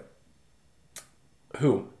moment?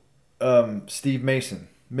 Who? Steve Mason,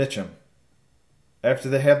 Mitchum. After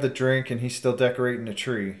they have the drink and he's still decorating the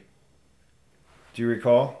tree. Do you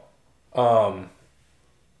recall? Yeah,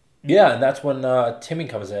 and that's when Timmy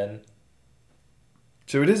comes in.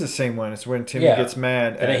 So it is the same one. It's when Timmy gets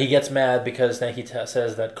mad. And then he gets mad because then he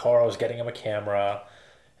says that Carl's getting him a camera.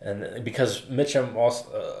 And because Mitchum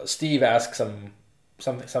also, Steve asks him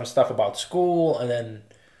some stuff about school and then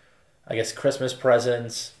I guess Christmas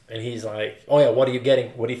presents. And he's like, "Oh yeah, what are you getting?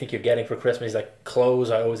 What do you think you're getting for Christmas?" He's like,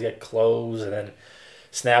 "Clothes. I always get clothes." And then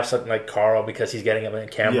snaps at like Carl because he's getting him a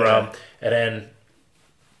camera. Yeah. And then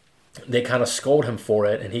they kind of scold him for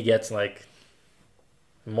it, and he gets like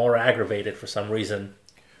more aggravated for some reason.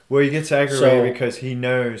 Well, he gets aggravated because he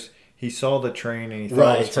knows he saw the train and he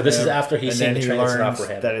thought it was for so this him, is after he's seen the train. It's not for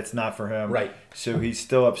him. That it's not for him. Right. So he's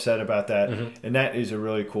still upset about that, Mm-hmm. and that is a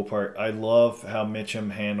really cool part. I love how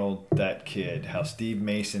Mitchum handled that kid. How Steve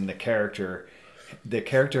Mason, the character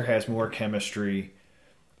has more chemistry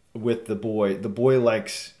with the boy. The boy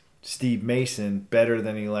likes Steve Mason better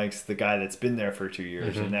than he likes the guy that's been there for 2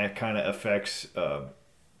 years, Mm-hmm. and that kind of affects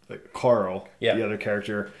Carl, the other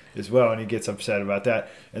character, as well, and he gets upset about that,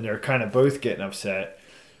 and they're kind of both getting upset.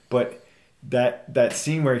 But that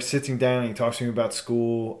scene where he's sitting down and he talks to him about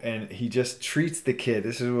school, and he just treats the kid.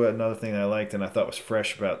 This is another thing I liked and I thought was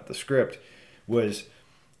fresh about the script, was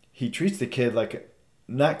he treats the kid like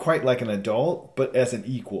not quite like an adult, but as an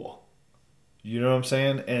equal. You know what I'm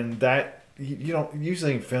saying? And that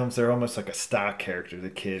usually in films they're almost like a stock character. The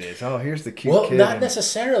kid is, oh, here's the cute kid. Well, not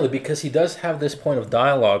necessarily, because he does have this point of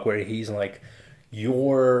dialogue where he's like,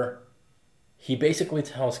 he basically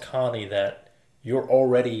tells Connie that you're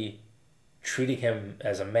already treating him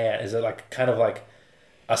as a man. Is it like kind of like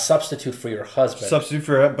a substitute for your husband? Substitute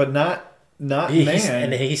for him, but not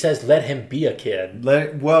man. And he says, let him be a kid.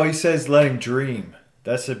 He says, let him dream.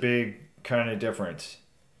 That's a big kind of difference.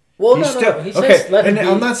 Well, he says, let him be.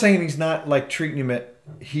 I'm not saying he's not like treating him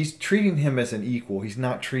he's treating him as an equal. He's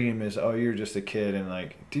not treating him as, oh, you're just a kid. And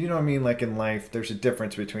like, do you know what I mean? Like in life, there's a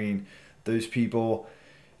difference between those people.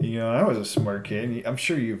 You know, I was a smart kid. I'm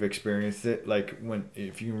sure you've experienced it. Like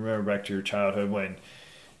if you remember back to your childhood when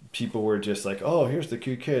people were just like, oh, here's the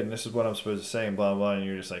cute kid and this is what I'm supposed to say and blah, blah. And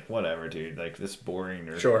you're just like, whatever, dude. Like this is boring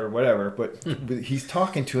or whatever. But he's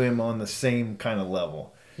talking to him on the same kind of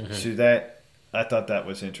level. Mm-hmm. So I thought that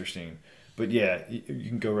was interesting. But yeah, you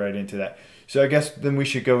can go right into that. So I guess then we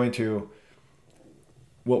should go into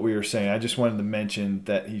what we were saying. I just wanted to mention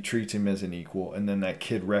that he treats him as an equal, and then that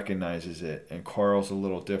kid recognizes it, and Carl's a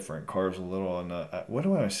little different. Carl's a little on the, what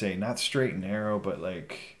do I say? Not straight and narrow, but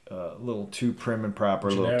like a little too prim and proper,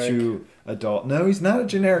 generic. A little too adult. No, he's not a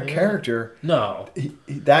generic character. No.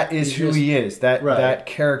 That is who he is. That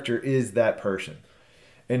character is that person.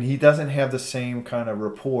 And he doesn't have the same kind of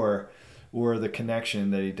rapport or the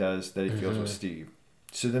connection that he feels with Steve.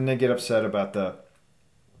 So then they get upset about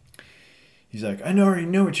he's like, I already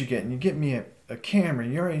know what you're getting. You get me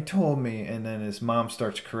Cameron, you already told me. And then his mom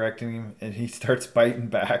starts correcting him, and he starts biting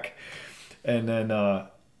back. And then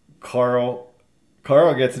Carl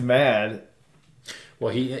gets mad.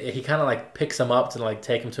 Well, he kind of like picks him up to like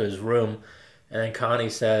take him to his room, and then Connie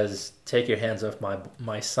says, "Take your hands off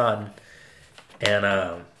my son,"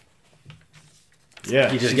 and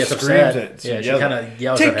he just gets upset. She kind of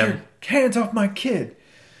yells at him. Take your hands off my kid.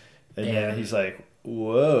 And then he's like,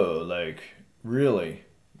 "Whoa, like really?"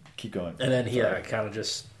 Keep going. And then he kind of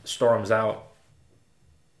just storms out.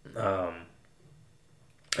 And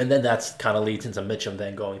then that's kind of leads into Mitchum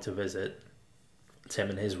then going to visit Tim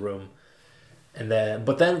in his room.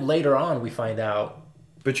 But then later on we find out.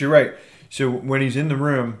 But you're right. So when he's in the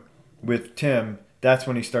room with Tim, that's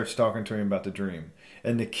when he starts talking to him about the dream.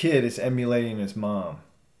 And the kid is emulating his mom,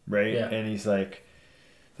 right? Yeah. And he's like,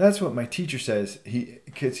 that's what my teacher says.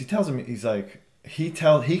 Because he tells him, he's like, he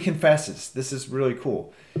confesses. This is really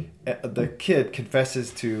cool. The kid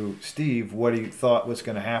confesses to Steve what he thought was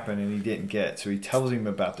going to happen and he didn't get. So he tells him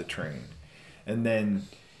about the train. And then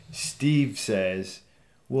Steve says,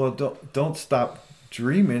 well, don't stop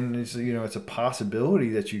dreaming. It's, it's a possibility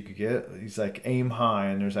that you could get. He's like, aim high.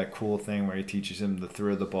 And there's that cool thing where he teaches him to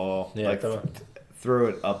throw the ball. Yeah, throw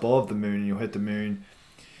it above the moon and you'll hit the moon.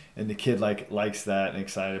 And the kid likes that and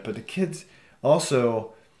excited. But the kid's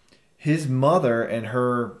also, his mother and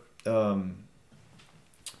her,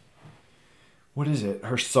 what is it?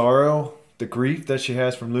 Her sorrow, the grief that she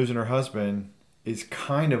has from losing her husband is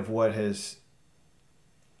kind of what has,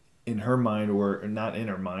 in her mind, or not in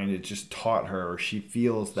her mind, it just taught her, or she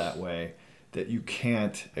feels that way, that you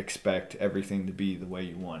can't expect everything to be the way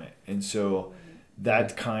you want it. And so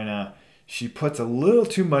that kind of, she puts a little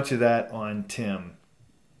too much of that on Tim,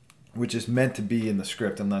 which is meant to be in the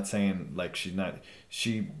script. I'm not saying like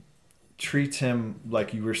she treats him,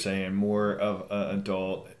 like you were saying, more of an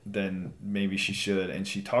adult than maybe she should. And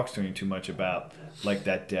she talks to him too much about like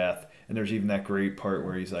that death. And there's even that great part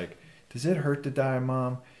where he's like, does it hurt to die,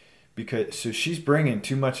 Mom? So she's bringing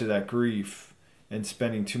too much of that grief and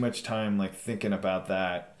spending too much time like thinking about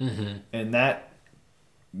that. Mm-hmm. And that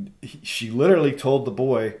she literally told the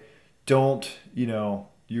boy, don't,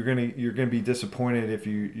 you're gonna be disappointed if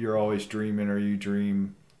you're always dreaming, or you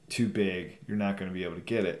dream too big. You're not gonna be able to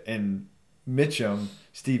get it. And Mitchum,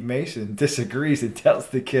 Steve Mason, disagrees and tells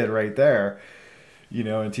the kid right there,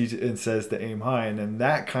 and says to aim high. And then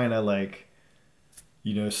that kind of like,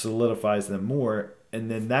 solidifies them more. And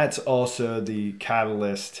then that's also the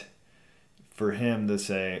catalyst for him to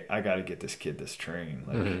say, I got to get this kid this train.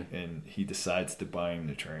 Like, mm-hmm. And he decides to buy him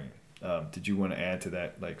the train. Did you want to add to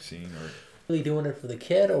that like scene, or really doing it for the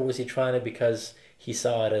kid, or was he trying it because he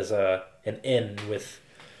saw it as an in with?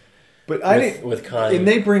 But with Connie, and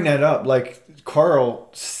they bring that up. Like Carl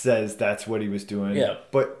says that's what he was doing. Yeah,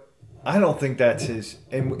 but I don't think that's his.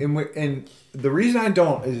 And the reason I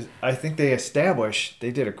don't is I think they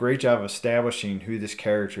did a great job of establishing who this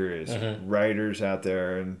character is. Mm-hmm. Writers out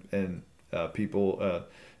there and people,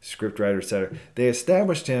 script writers, etc. They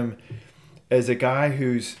established him as a guy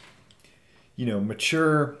who's,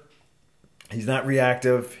 mature. He's not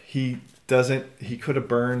reactive. He could have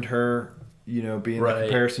burned her, being right. The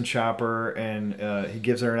comparison shopper, and he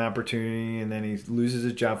gives her an opportunity, and then he loses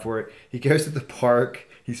his job for it. He goes to the park.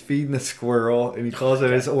 He's feeding the squirrel, and he calls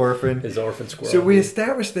it his orphan. His orphan squirrel. So we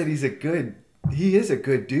established that he is a good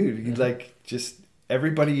dude. He's mm-hmm. like, just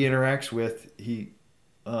everybody he interacts with,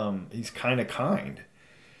 he's kind of kind.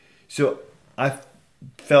 So I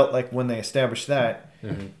felt like when they established that,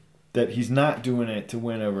 mm-hmm. that he's not doing it to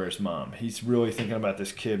win over his mom. He's really thinking about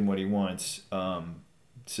this kid and what he wants.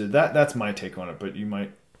 So that's my take on it. But you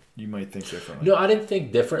might think differently. No, I didn't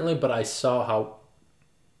think differently, but I saw how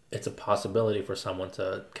it's a possibility for someone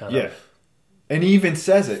to kind of. And he even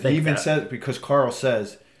says it. He even says it because Carl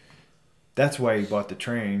says that's why he bought the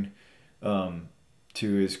train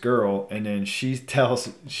to his girl. And then and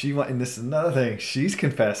this is another thing, she's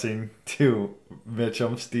confessing to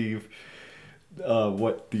Mitchum, Steve,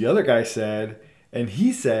 what the other guy said. And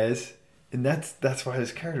he says, and that's why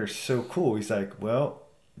his character is so cool. He's like, well,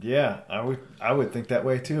 yeah, I would think that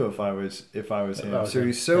way too if I was him. So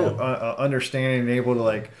he's so understanding and able to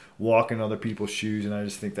like walk in other people's shoes, and I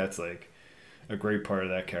just think that's like a great part of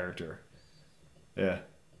that character. Yeah.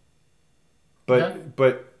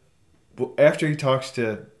 But after he talks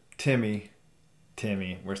to Timmy,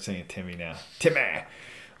 we're saying Timmy now. Timmy.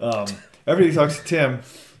 After he talks to Tim,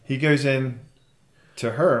 he goes in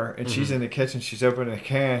to her, and mm-hmm. she's in the kitchen. She's opening a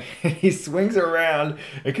can. And he swings her around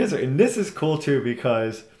and this is cool too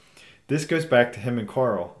because this goes back to him and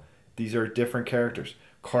Carl. These are different characters.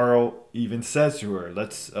 Carl even says to her,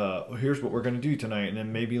 "Let's here's what we're gonna do tonight, and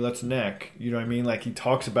then maybe let's neck." You know what I mean? Like he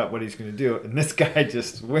talks about what he's gonna do, and this guy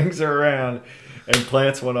just swings her around and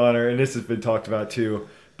plants one on her. And this has been talked about too,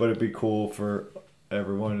 but it'd be cool for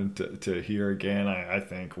everyone to hear again. I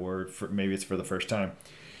think, or maybe it's for the first time.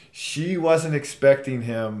 She wasn't expecting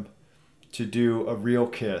him to do a real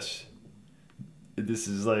kiss. This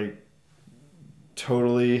is like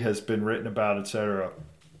totally has been written about, etc.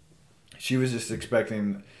 She was just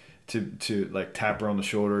expecting to like tap her on the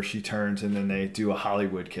shoulder. She turns and then they do a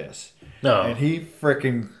Hollywood kiss. No. And he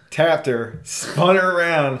freaking tapped her, spun her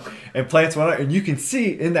around, and plants one on her. And you can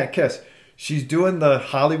see in that kiss, she's doing the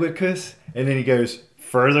Hollywood kiss, and then he goes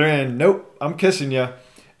further in. Nope, I'm kissing you.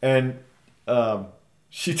 And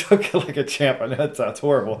she took it like a champ. I know that sounds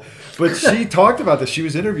horrible, but she talked about this. She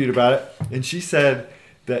was interviewed about it, and she said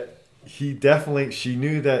that she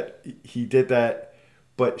knew that he did that,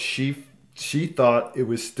 but she thought it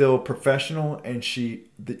was still professional, and she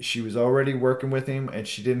was already working with him, and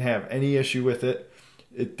she didn't have any issue with it.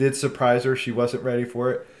 It did surprise her. She wasn't ready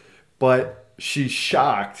for it, but she's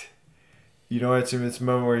shocked. You know, it's in this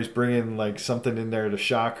moment where he's bringing like something in there to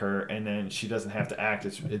shock her, and then she doesn't have to act.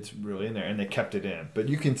 It's really in there, and they kept it in. But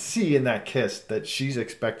you can see in that kiss that she's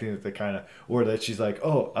expecting it to kind of, or that she's like,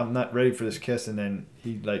 "Oh, I'm not ready for this kiss," and then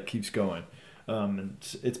he like keeps going. And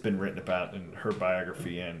it's been written about in her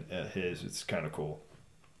biography and his. It's kind of cool.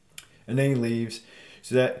 And then he leaves.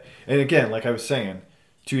 So that, and again, like I was saying,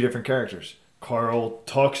 two different characters. Carl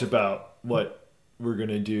talks about what we're going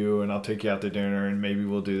to do, and I'll take you out to dinner, and maybe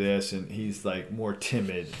we'll do this. And he's like more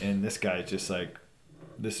timid. And this guy's just like,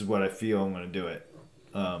 this is what I feel, I'm going to do it.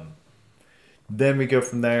 Then we go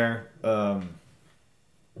from there.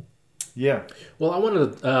 Yeah. Well, I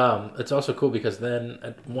wanted to, it's also cool because then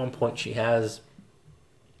at one point she has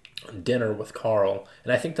dinner with Carl,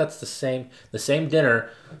 and I think that's the same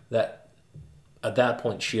dinner that at that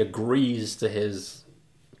point she agrees to his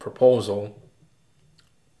proposal,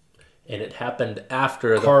 and it happened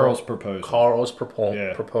after Carl's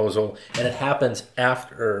proposal, and it happens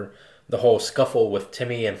after the whole scuffle with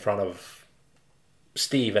Timmy in front of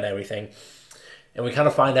Steve and everything, and we kind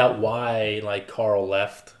of find out why like Carl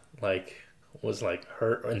left. Like, was like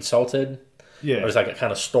hurt or insulted. Yeah. Or was like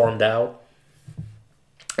kind of stormed out.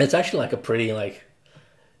 It's actually like a pretty like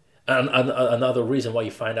another reason why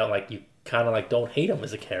you find out like you kind of like don't hate him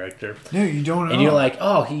as a character. No, you don't. And you're like,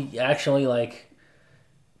 oh, he actually like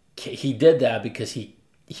he did that because he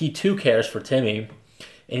too cares for Timmy,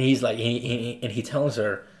 and he's like he tells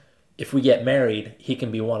her, if we get married, he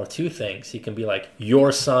can be one of two things. He can be like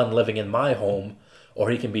your son living in my home, or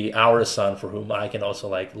he can be our son for whom I can also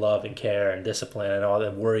like love and care and discipline and all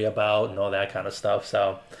that, worry about and all that kind of stuff.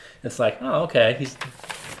 So it's like, oh, okay.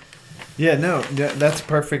 Yeah, no, that's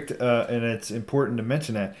perfect. And it's important to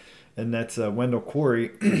mention that. And that's Wendell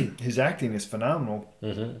Corey. His acting is phenomenal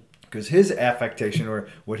because his affectation, or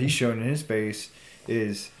what he's shown in his face,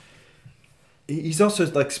 is he's also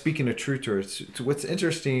like speaking the truth to her. It's what's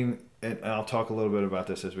interesting, and I'll talk a little bit about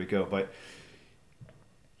this as we go, but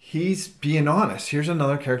he's being honest. Here's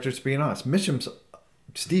another character that's being honest.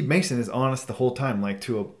 Steve Mason is honest the whole time, like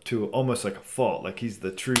to almost like a fault. Like he's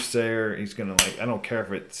the truth sayer. He's gonna like, I don't care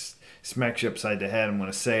if it smacks you upside the head, I'm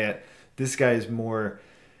gonna say it. This guy is more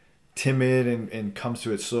timid and comes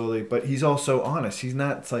to it slowly, but he's also honest. He's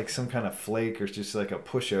not like some kind of flake or just like a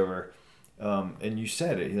pushover. And you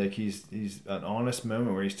said it, like he's an honest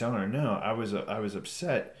moment where he's telling her, no, I was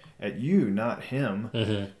upset at you, not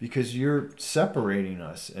him, because you're separating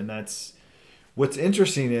us. And that's what's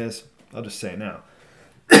interesting is, I'll just say it now,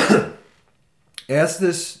 as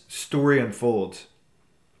this story unfolds,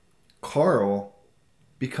 Carl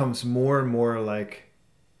becomes more and more like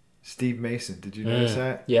Steve Mason. Did you notice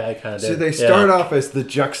that? Yeah, I kind of did. So they start off as the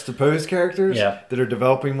juxtaposed characters that are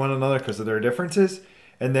developing one another because of their differences.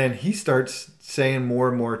 And then he starts saying more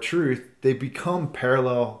and more truth. They become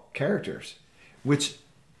parallel characters, which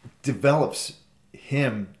develops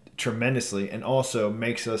him tremendously and also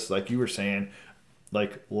makes us, like you were saying,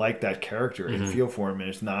 like that character and feel for him, and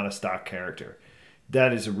it's not a stock character.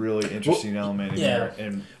 That is a really interesting element in here.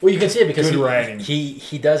 And well, you can see it because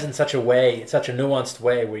he does in such a way, such a nuanced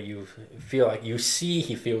way, where you feel like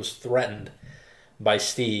he feels threatened by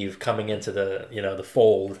Steve coming into the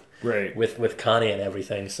fold, right, with Connie and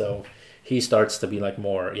everything. So he starts to be like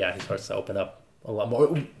more, he starts to open up a lot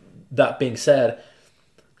more. That being said,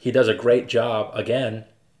 he does a great job again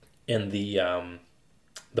in the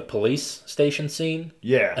police station scene.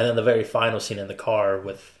 Yeah. And then the very final scene in the car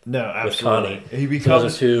with Connie. He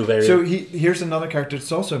becomes here's another character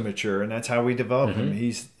that's also mature, and that's how we develop him.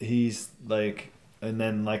 He's like, and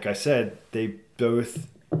then like I said, they both.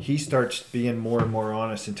 He starts being more and more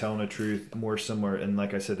honest and telling the truth, more similar, and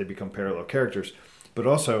like I said, they become parallel characters. But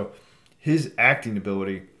also, his acting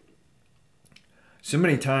ability. So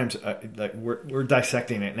many times, like we're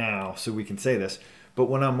dissecting it now, so we can say this. But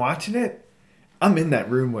when I'm watching it, I'm in that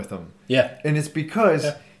room with him. Yeah, and it's because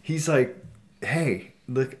he's like, "Hey,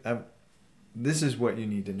 look, this is what you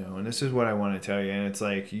need to know, and this is what I want to tell you." And it's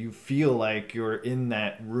like you feel like you're in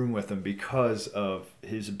that room with him because of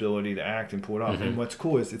his ability to act and pull it off. And what's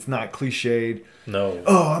cool is it's not cliched. No.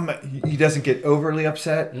 Oh, he doesn't get overly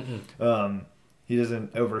upset. He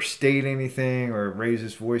doesn't overstate anything or raise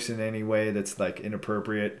his voice in any way that's like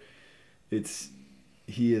inappropriate.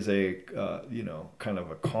 He is a kind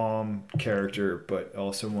of a calm character, but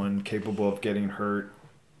also one capable of getting hurt.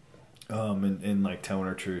 And like telling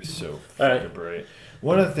her truth. So right.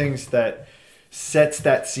 One of the things that sets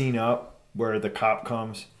that scene up where the cop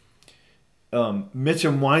comes,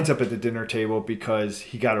 Mitchum winds up at the dinner table because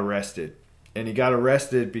he got arrested. And he got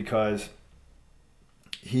arrested because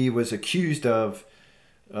he was accused of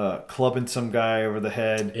clubbing some guy over the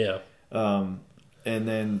head. Yeah. And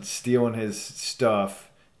then stealing his stuff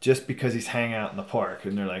just because he's hanging out in the park.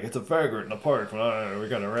 And they're like, it's a vagrant in the park. Well, we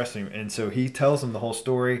got to arrest him. And so he tells them the whole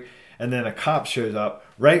story. And then a cop shows up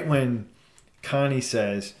right when Connie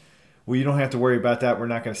says, well, you don't have to worry about that. We're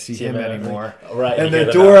not going to see him anymore. Right. And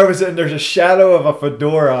the door opens and there's a shadow of a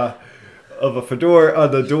fedora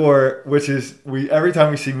on the door, which is every time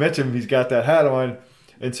we see Mitchum, he's got that hat on.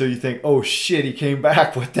 And so you think, oh shit, he came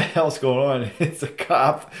back. What the hell's going on? It's a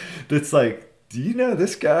cop that's like, do you know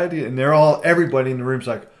this guy? And everybody in the room's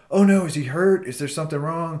like, oh no, is he hurt? Is there something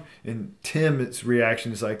wrong? And Tim's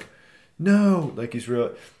reaction is like, no, like he's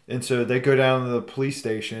real. And so they go down to the police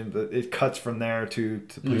station. It cuts from there to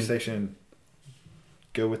the police station.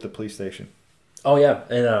 Go with the police station. Oh, yeah.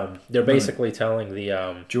 And they're basically telling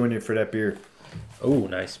the... Join you for that beer. Oh,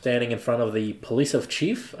 nice. Standing in front of the police of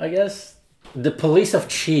chief, I guess? The police of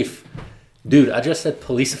chief. Dude, I just said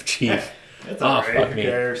police of chief. That's all right. Fuck me. Who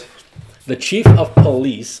cares? The chief of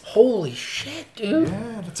police. Holy shit, dude.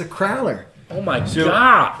 Yeah, that's a crowler. Oh, my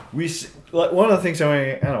God. One of the things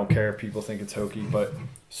I don't care if people think it's hokey, but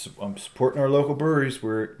I'm supporting our local breweries.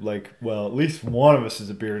 We're like, well, at least one of us is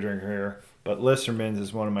a beer drinker here, but Listermann's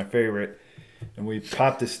is one of my favorite. And we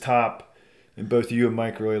popped this top, and both you and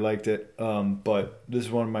Mike really liked it. But this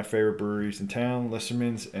is one of my favorite breweries in town,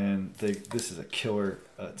 Listermann's, and this is a killer.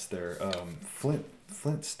 It's their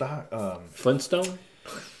Flintstone?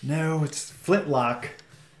 No, it's Flintlock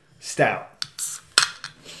Stout.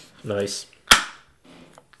 Nice.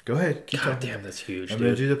 Go ahead. God damn, that's huge. I'm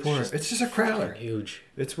going to do the pour. It's just a crowler. Huge.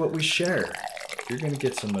 It's what we share. You're going to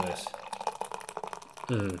get some of this.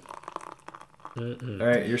 All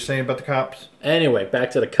right, you're saying about the cops? Anyway, back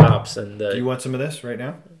to the cops. And do you want some of this right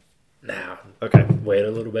now? No. Okay. Wait a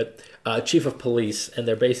little bit. Chief of police, and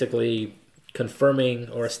they're basically confirming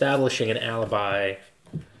or establishing an alibi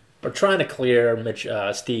or trying to clear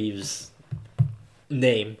Steve's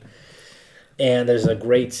name. And there's a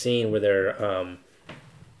great scene where they're...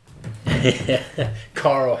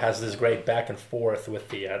 Carl has this great back and forth with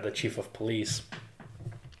the chief of police,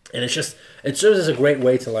 and it serves as a great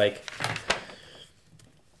way to like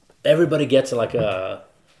everybody gets like a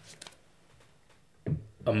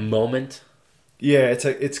moment. Yeah,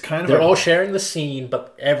 it's kind of they're all sharing the scene,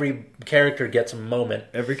 but every character gets a moment.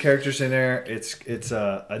 Every character's in there. It's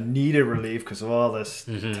a needed relief because of all this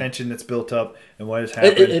tension that's built up and what has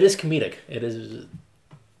happened. It is comedic. It is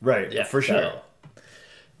right, yeah, for sure.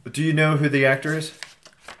 Do you know who the actor is?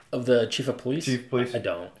 Of the chief of police? Chief of police? I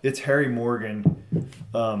don't. It's Harry Morgan.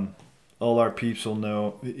 All our peeps will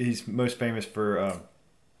know. He's most famous for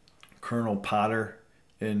Colonel Potter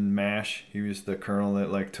in MASH. He was the colonel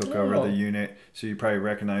that like took over the unit. So you probably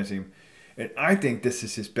recognize him. And I think this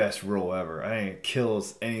is his best role ever. I think it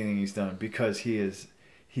kills anything he's done because he's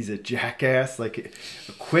a jackass, like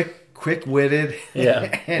quick-witted.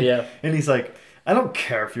 Yeah. And he's like, I don't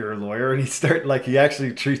care if you're a lawyer. And he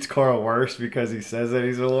actually treats Carl worse because he says that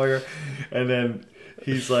he's a lawyer. And then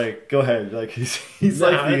he's like, go ahead. Like he's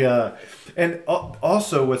like the, and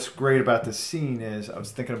also what's great about this scene is, I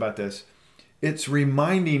was thinking about this. It's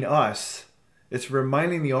reminding the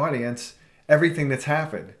audience everything that's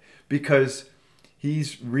happened because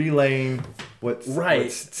he's relaying what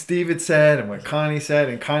Steve had said and what Connie said.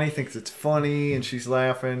 And Connie thinks it's funny and she's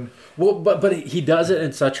laughing. Well, but he does it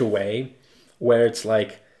in such a way where it's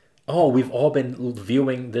like, oh, we've all been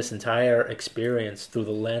viewing this entire experience through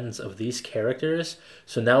the lens of these characters.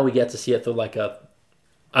 So now we get to see it through like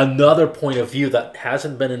another point of view that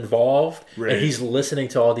hasn't been involved. Right. And he's listening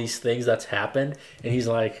to all these things that's happened. And he's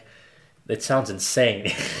like, It sounds insane.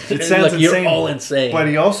 It sounds like insane. You're all insane. But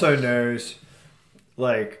he also knows,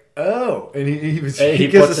 like, oh, and he gives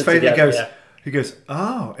his face and goes. Yeah. He goes,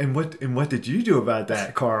 oh, and what did you do about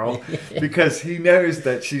that, Carl? Because he knows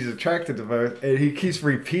that she's attracted to both, and he keeps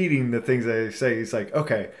repeating the things they say. He's like,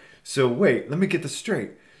 okay, so wait, let me get this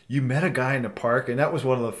straight. You met a guy in the park, and that was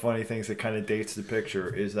one of the funny things that kind of dates the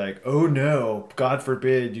picture, is like, oh no, God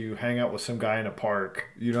forbid you hang out with some guy in a park.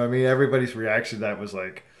 You know what I mean? Everybody's reaction to that was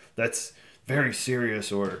like, that's very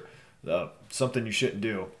serious, or something you shouldn't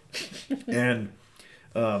do. And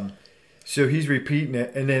so he's repeating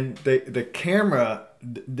it, and then the camera,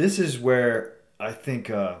 this is where I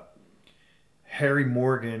think Harry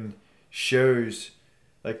Morgan shows,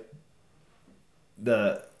 like,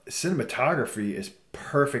 the cinematography is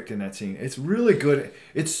perfect in that scene. It's really good.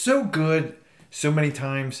 It's so good so many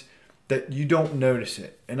times that you don't notice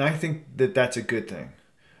it, and I think that that's a good thing.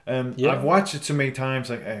 I've watched it so many times,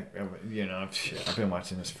 like, I've been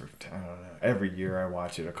watching this for, I don't know, every year I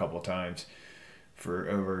watch it a couple of times for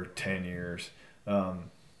over 10 years.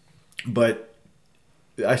 But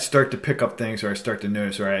I start to pick up things, or I start to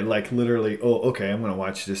notice, or I like literally, oh, okay, I'm going to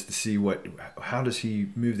watch this to see how does he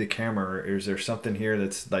move the camera, or is there something here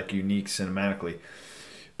that's like unique cinematically?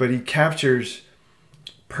 But he captures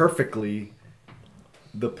perfectly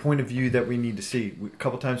the point of view that we need to see. A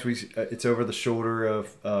couple times it's over the shoulder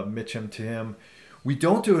of Mitchum to him. We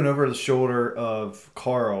don't do an over the shoulder of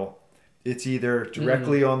Carl. It's either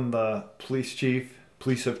directly on the police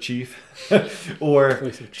of chief,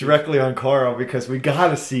 or directly on Carl, because we got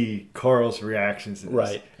to see Carl's reactions to this.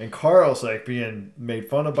 Right. And Carl's like being made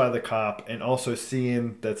fun of by the cop, and also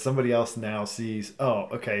seeing that somebody else now sees, oh,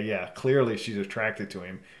 okay, yeah, clearly she's attracted to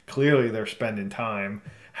him. Clearly they're spending time.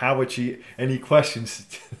 How would she? And he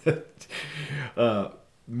questions,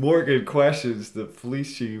 Morgan questions the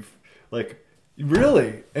police chief, like,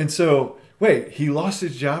 really? And so, wait, he lost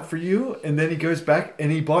his job for you, and then he goes back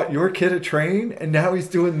and he bought your kid a train, and now he's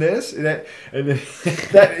doing this? And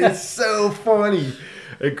that is so funny.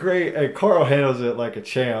 And Carl handles it like a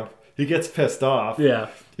champ. He gets pissed off. Yeah.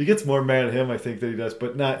 He gets more mad at him, I think, than he does,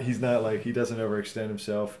 but he's not like, he doesn't overextend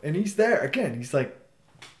himself. And he's there. Again, he's like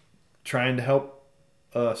trying to help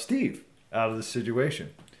Steve out of the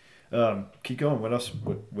situation. Keep going. What else?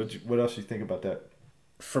 What else do you think about that?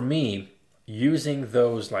 For me, using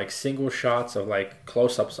those like single shots of like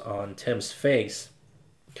close-ups on Tim's face,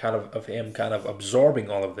 kind of him kind of absorbing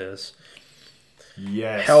all of this,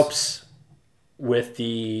 helps with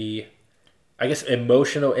the, I guess,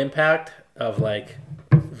 emotional impact of like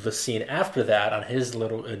the scene after that on his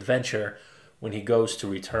little adventure when he goes to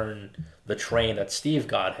return the train that Steve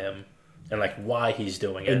got him. And like why he's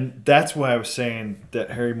doing it. And that's why I was saying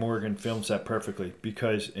that Harry Morgan films that perfectly,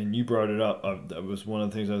 because, and you brought it up, that was one of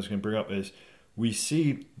the things I was going to bring up, is we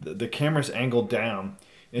see the camera's angled down.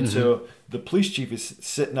 And so the police chief is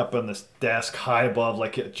sitting up on this desk high above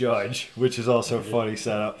like a judge, which is also a funny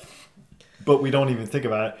setup. But we don't even think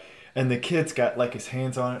about it. And the kid's got like his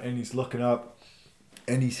hands on it, and he's looking up,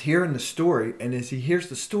 and he's hearing the story. And as he hears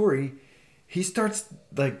the story, he starts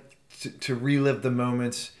like to relive the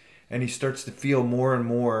moments. And he starts to feel more and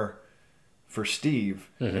more for Steve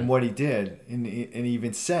and what he did. And he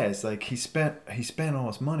even says, like, he spent all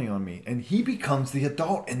his money on me. And he becomes the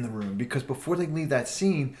adult in the room, because before they leave that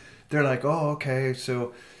scene, they're like, oh, okay,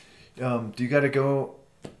 so do you got to go,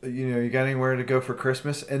 you got anywhere to go for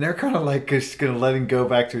Christmas? And they're kind of like just going to let him go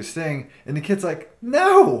back to his thing. And the kid's like,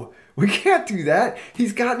 no, we can't do that.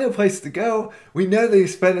 He's got no place to go. We know that he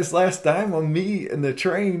spent his last dime on me and the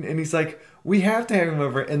train. And he's like, we have to have him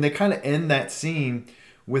over. And they kind of end that scene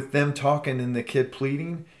with them talking and the kid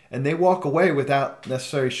pleading. And they walk away without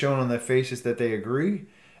necessarily showing on their faces that they agree.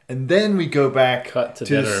 And then we go back to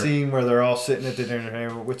the scene where they're all sitting at the dinner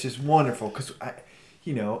table, which is wonderful. Because,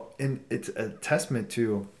 and it's a testament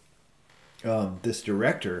to this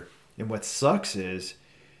director. And what sucks is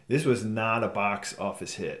this was not a box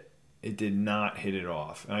office hit. It did not hit it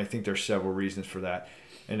off. And I think there's several reasons for that.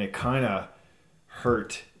 And it kind of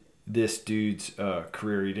hurt this dude's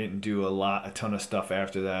career. He didn't do a ton of stuff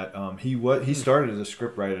after that. He started as a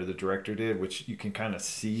scriptwriter, the director did, which you can kind of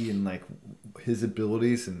see in like his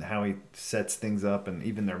abilities and how he sets things up, and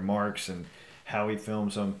even their marks and how he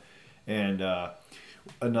films them. And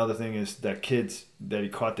another thing is that he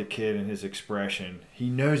caught the kid in his expression. He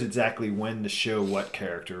knows exactly when to show what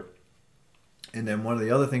character. And then one of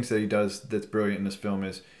the other things that he does that's brilliant in this film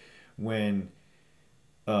is when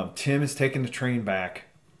Tim is taking the train back,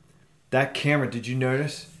 that camera, did you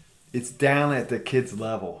notice? It's down at the kid's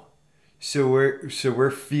level. So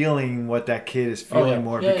we're feeling what that kid is feeling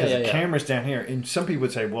more, because the camera's down here. And some people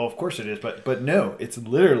would say, well, of course it is. But no, it's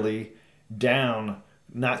literally down,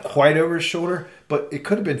 not quite over his shoulder, but it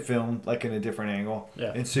could have been filmed like in a different angle.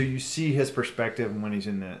 Yeah. And so you see his perspective when he's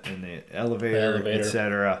in the elevator,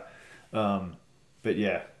 etc. But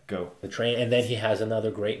yeah, go. The train, and then he has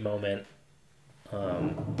another great moment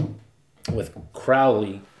with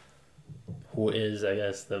Crowley, who is, I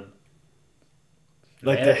guess, the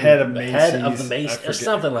head of Macy's. Head of the Macy's, or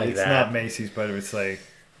something like that. It's not Macy's, but it's like...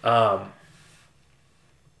 and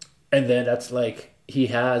then that's like, he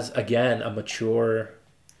has, again, a mature...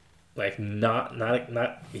 Like, not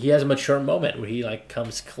he has a mature moment where he, like,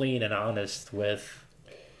 comes clean and honest with...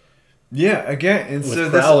 Yeah, again, and so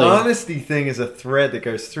Crowley. This honesty thing is a thread that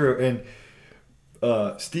goes through,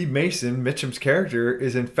 and Steve Mason, Mitchum's character,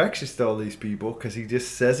 is infectious to all these people because he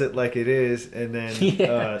just says it like it is, and then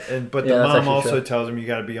but the mom also tells him you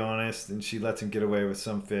got to be honest, and she lets him get away with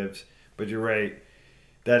some fibs. But you're right,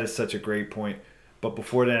 that is such a great point. But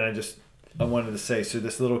before that, I wanted to say, so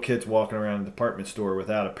this little kid's walking around a department store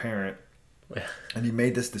without a parent, and he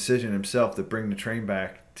made this decision himself to bring the train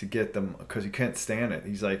back to get them because he can't stand it.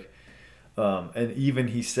 He's like, and even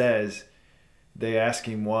he says, they ask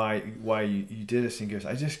him why you did this, and he goes,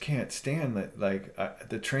 I just can't stand that. Like,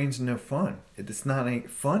 the train's no fun. It's not ain't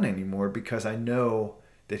fun anymore because I know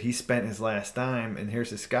that he spent his last dime, and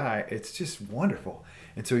here's this guy. It's just wonderful.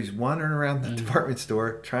 And so he's wandering around the department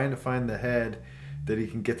store trying to find the head that he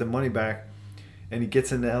can get the money back, and he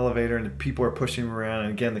gets in the elevator and the people are pushing him around,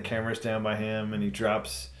 and again the camera's down by him, and he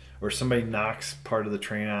drops, or somebody knocks part of the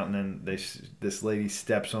train out, and then this lady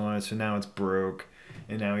steps on it, so now it's broke,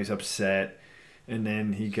 and now he's upset, and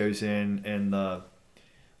then he goes in, and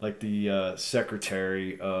the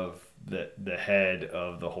secretary of the head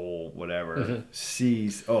of the whole whatever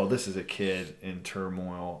sees, oh, this is a kid in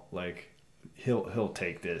turmoil, like he'll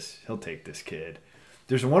take this kid.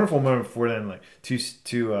 There's a wonderful moment before then, like two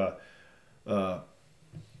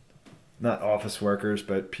not office workers,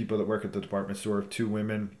 but people that work at the department store. Two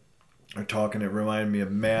women are talking. It reminded me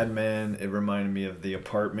of Mad Men. It reminded me of The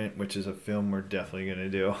Apartment, which is a film we're definitely gonna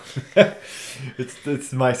do.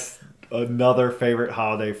 It's my another favorite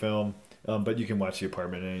holiday film. But you can watch The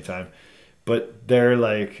Apartment anytime. But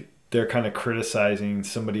they're kind of criticizing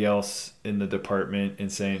somebody else in the department and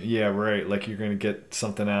saying, yeah, right, like you're going to get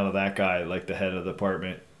something out of that guy, like the head of the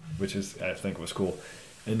department, which is, I think, was cool.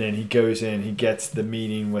 And then he goes in, he gets the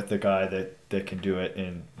meeting with the guy that can do it,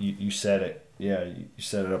 and you said it. Yeah, you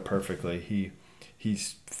set it up perfectly.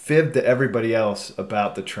 He's fibbed to everybody else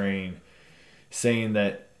about the train, saying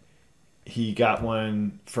that he got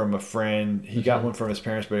one from a friend. He got one from his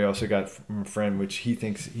parents, but he also got from a friend, which he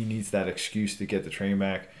thinks he needs that excuse to get the train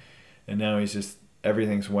back. And now he's just,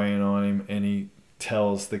 everything's weighing on him. And he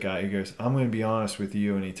tells the guy, he goes, I'm going to be honest with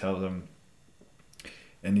you. And he tells him,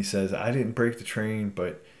 and he says, I didn't break the train,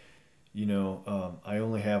 but, I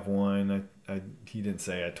only have one. He didn't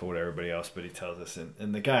say I told everybody else, but he tells us.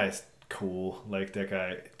 And the guy's cool. Like, that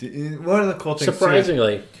guy, one of the cool things.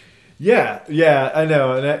 Surprisingly. Too, yeah, I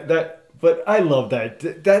know. And but I love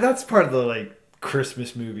that. That's part of the, like,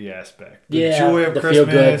 Christmas movie aspect. The joy of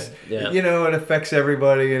Christmas. Yeah. It affects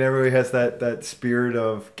everybody, and everybody has that spirit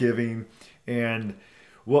of giving. And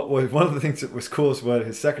what was one of the things that was cool is when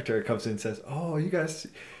his secretary comes in and says, oh, you guys,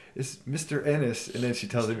 it's Mr. Ennis. And then she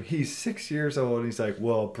tells him he's 6 years old. And he's like,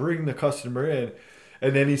 well, bring the customer in.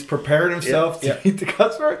 And then he's prepared himself to meet the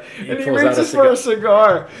customer, and he reaches for a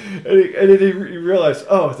cigar. And then he realized,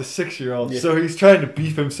 oh, it's a 6-year-old. Yeah. So he's trying to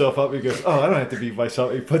beef himself up. He goes, oh, I don't have to beef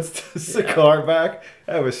myself. He puts the cigar back.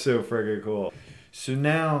 That was so friggin' cool. So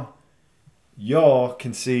now y'all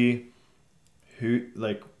can see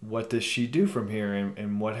what does she do from here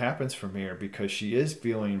and what happens from here, because she is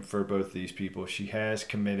feeling for both these people. She has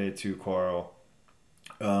committed to Carl.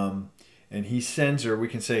 And he sends her,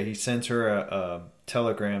 a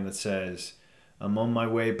telegram that says, I'm on my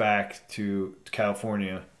way back to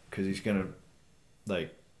California, because he's going to,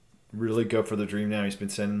 really go for the dream now. He's been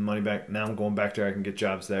sending the money back. Now I'm going back there. I can get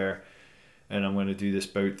jobs there. And I'm going to do this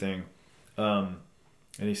boat thing. And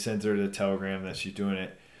he sends her the telegram that she's doing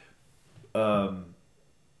it. I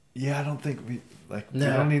don't think we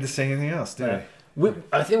don't need to say anything else, do we?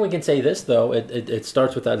 I think we can say this, though. It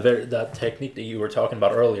starts with that technique that you were talking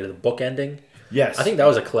about earlier, the book ending. Yes. I think that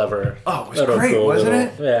was a clever... Oh, it was great, wasn't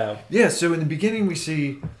it? Yeah. Yeah, so in the beginning we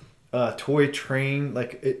see a toy train.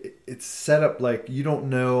 It's set up like you don't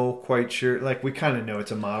know quite sure. Like, we kind of know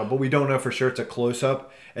it's a model, but we don't know for sure it's a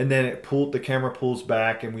close-up. And then the camera pulls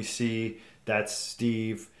back, and we see that's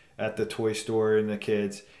Steve at the toy store and the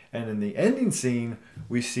kids. And in the ending scene,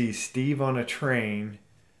 we see Steve on a train,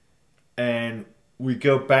 and we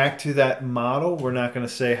go back to that model. We're not going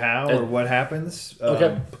to say how or what happens.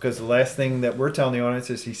 Because the last thing that we're telling the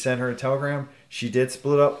audience is he sent her a telegram. She did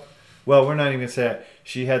split up. Well, we're not even going to say that.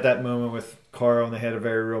 She had that moment with Carl, and they had a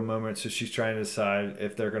very real moment. So she's trying to decide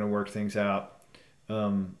if they're going to work things out.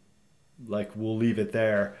 We'll leave it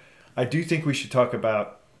there. I do think we should talk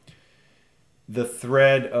about the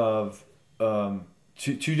thread of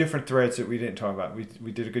two different threads that we didn't talk about.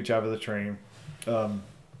 We did a good job of the train.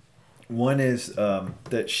 One is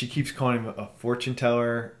that she keeps calling him a fortune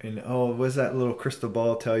teller, and what does that little crystal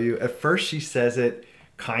ball tell you? At first she says it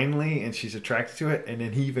kindly and she's attracted to it, and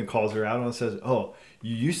then he even calls her out and says, "Oh,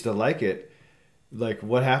 you used to like it. Like,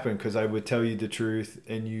 what happened? Because I would tell you the truth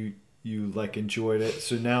and you like enjoyed it,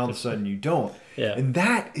 so now all of a sudden you don't." Yeah. And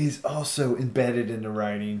that is also embedded in the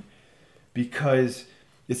writing because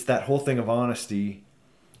it's that whole thing of honesty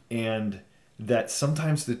and that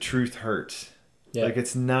sometimes the truth hurts. Yeah. Like,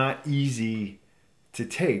 it's not easy to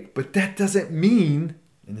take, but that doesn't mean,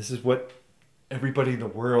 and this is what everybody in the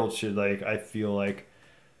world should, like, I feel like,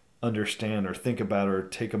 understand or think about or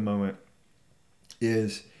take a moment,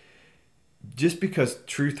 is just because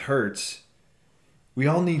truth hurts, we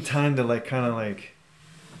all need time to kind of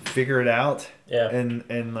figure it out. Yeah.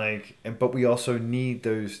 But we also need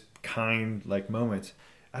those kind moments.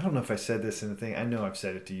 I don't know if I said this in the thing. I know I've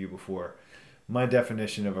said it to you before. My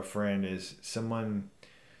definition of a friend is someone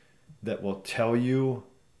that will tell you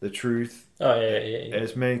the truth. Oh, yeah.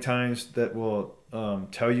 As many times, that will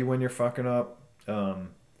tell you when you're fucking up,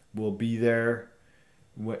 will be there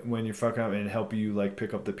when you're fucking up and help you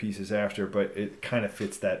pick up the pieces after. But it kind of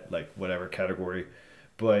fits that whatever category.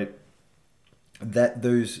 But that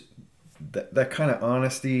kind of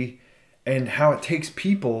honesty and how it takes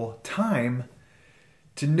people time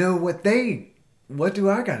to know what do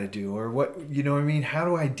I got to do, or what, you know what I mean? How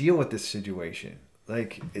do I deal with this situation?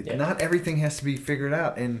 Not everything has to be figured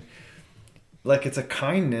out. And it's a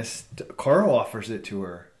kindness. Carl offers it to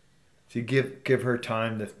her to give her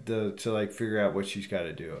time to figure out what she's got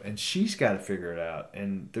to do, and she's got to figure it out.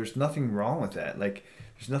 And there's nothing wrong with that.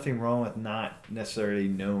 There's nothing wrong with not necessarily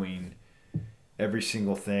knowing every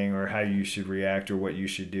single thing or how you should react or what you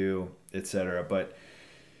should do, etc. But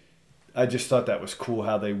I just thought that was cool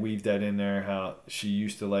how they weaved that in there, how she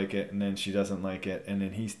used to like it and then she doesn't like it. And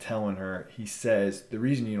then he's telling her, he says, the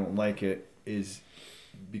reason you don't like it is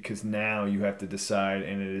because now you have to decide,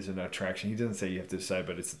 and it is an attraction. He doesn't say you have to decide,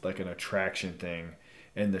 but it's like an attraction thing.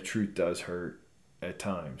 And the truth does hurt at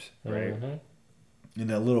times, right? Mm-hmm. And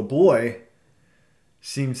that little boy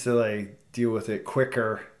seems to deal with it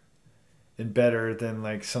quicker and better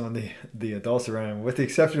than some of the adults around him, with the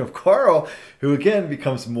exception of Carl, who again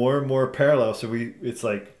becomes more and more parallel. So it's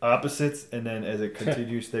opposites, and then as it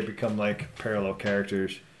continues, they become parallel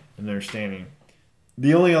characters in their standing.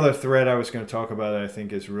 The only other thread I was going to talk about that I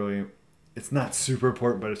think is really, it's not super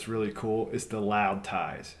important, but it's really cool, is the loud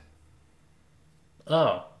ties.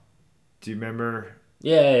 Oh. Do you remember?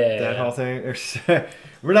 Yeah. That whole thing?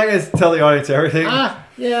 We're not going to tell the audience everything.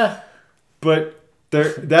 Yeah. But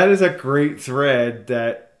that is a great thread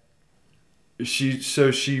that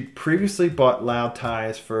she previously bought loud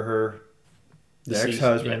ties for her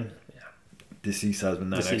ex-husband. Yeah. Deceased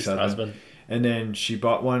husband, not ex-husband. And then she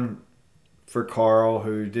bought one for Carl,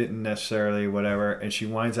 who didn't necessarily whatever, and she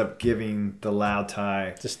winds up giving the loud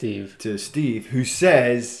tie to Steve, who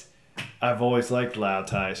says, "I've always liked loud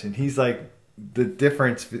ties." And he's like, the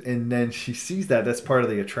difference, and then she sees that's part of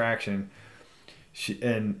the attraction.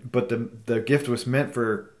 But the gift was meant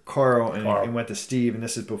for Carl and went to Steve, and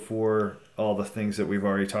this is before all the things that we've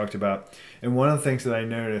already talked about. And one of the things that I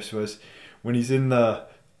noticed was when he's in the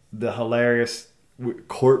hilarious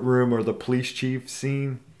courtroom or the police chief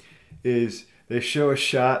scene, is they show a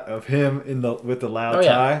shot of him with the loud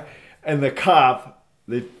tie, and the cop,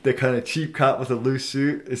 the kind of cheap cop with a loose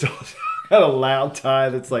suit, is also got a loud tie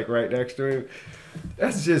that's right next to him.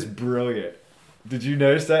 That's just brilliant. Did you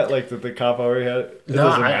notice that? That the cop already had it? No,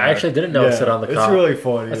 I actually didn't notice it on the cop. It's really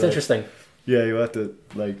funny. That's interesting. Yeah, you'll have to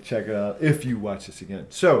check it out if you watch this again.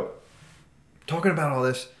 So, talking about all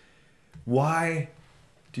this, why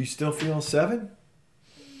do you still feel 7?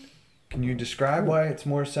 Can you describe why it's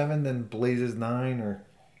more 7 than Blaise's 9? Or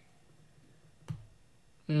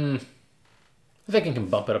I think I can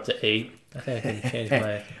bump it up to 8. I think I can change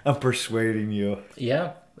my... I'm persuading you.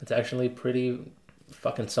 Yeah, it's actually pretty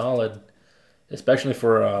fucking solid. Especially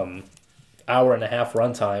for hour and a half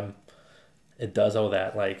runtime. It does all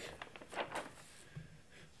that.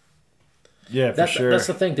 Yeah, for sure. That's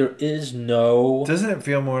the thing. There is no... Doesn't it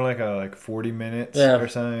feel more like 40 minutes or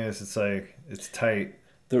something? It's it's tight.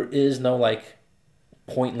 There is no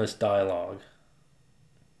pointless dialogue.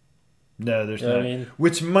 No, there's You know not. what I mean?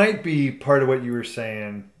 Which might be part of what you were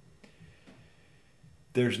saying.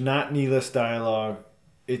 There's not needless dialogue.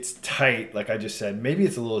 It's tight, like I just said. Maybe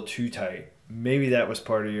it's a little too tight. Maybe that was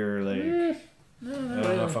part of your, like... No, I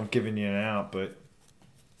don't know if I'm giving you an out, but...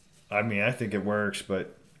 I mean, I think it works,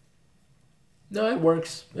 but... No, it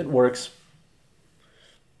works. It works.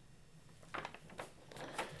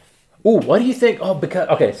 Ooh, what do you think? Oh, because...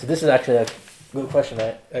 Okay, so this is actually a good question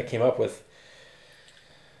that I came up with.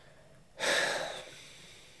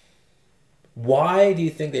 Why do you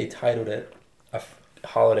think they titled it a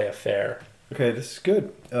holiday affair? Okay, this is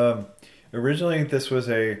good. Originally, this was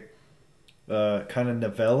a kind of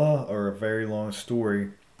novella or a very long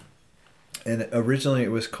story. And originally,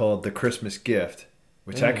 it was called The Christmas Gift,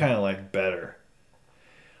 which I kind of like better.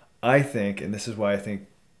 I think, and this is why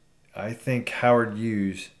I think Howard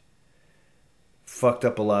Hughes fucked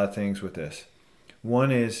up a lot of things with this.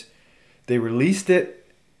 One is they released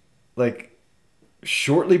it like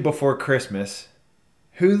shortly before Christmas.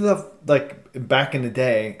 Back in the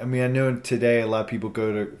day, I mean, I know today a lot of people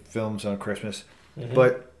go to films on Christmas,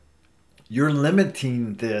 but you're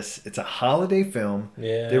limiting this. It's a holiday film.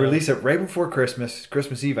 Yeah. They release it right before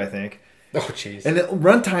Christmas Eve, I think. Oh, jeez. And the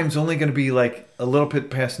runtime's only going to be like a little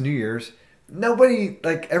bit past New Year's.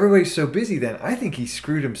 Everybody's so busy then. I think he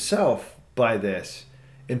screwed himself by this,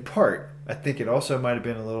 in part. I think it also might have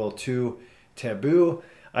been a little too taboo.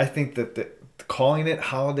 I think that calling it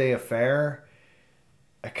holiday affair,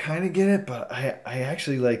 I kind of get it, but I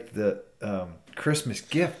actually like the Christmas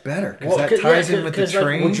Gift better because that ties in with the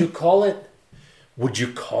train. Like, would you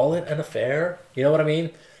call it an affair? You know what I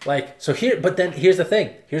mean? Like, so here, but then here's the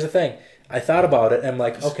thing. I thought about it and I'm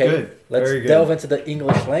like, okay, let's delve into the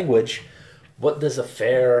English language. What does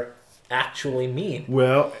affair actually mean?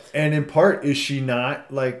 Well, and in part, is she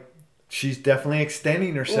not like, she's definitely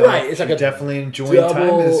extending herself. Right. It's like she's definitely enjoying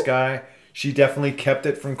time with this guy. She definitely kept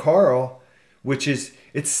it from Carl, which is,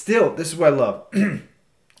 it's still, this is what I love.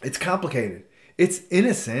 It's complicated. It's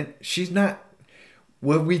innocent. She's not,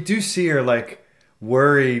 well, we do see her like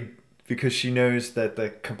worried because she knows that the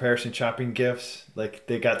comparison shopping gifts, like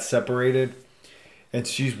they got separated. And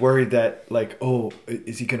she's worried that like, oh,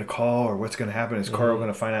 is he going to call or what's going to happen? Is Carl going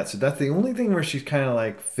to find out? So that's the only thing where she's kind of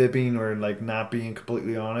like fibbing or like not being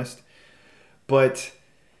completely honest. But,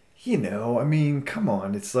 you know, I mean, come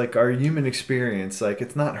on. It's like our human experience. Like,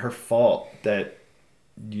 it's not her fault that,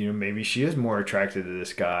 you know, maybe she is more attracted to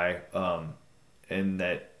this guy. And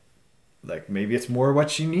that, like, maybe it's more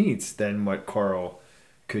what she needs than what Carl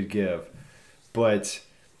could give. But,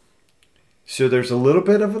 so there's a little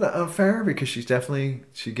bit of an affair because she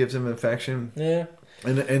gives him affection. Yeah.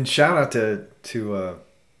 And shout out to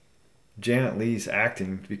Janet Leigh's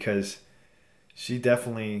acting because she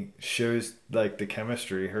definitely shows like the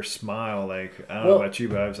chemistry, her smile. Like, I don't know about you,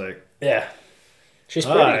 but I was like, yeah, she's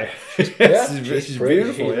pretty. She's pretty.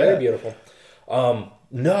 Beautiful. She's very beautiful.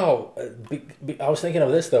 No, I was thinking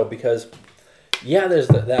of this though because, yeah, there's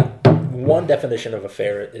that one definition of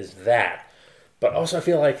affair is that, but also I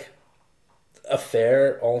feel like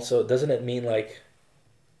affair also, doesn't it mean like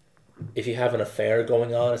if you have an affair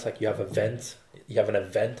going on, it's like you have an event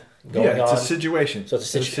going on. Yeah, it's a situation. So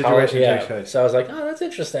it's a situation. Yeah. So I was like, oh, that's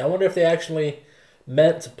interesting. I wonder if they actually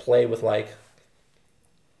meant to play with like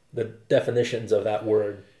the definitions of that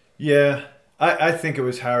word. Yeah. I think it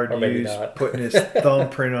was Howard Hughes putting his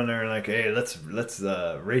thumbprint on there and like, hey, let's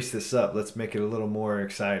race this up. Let's make it a little more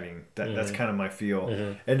exciting. That's kind of my feel.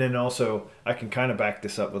 Mm-hmm. And then also, I can kind of back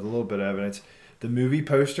this up with a little bit of evidence. The movie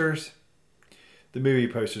posters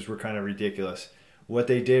were kind of ridiculous. What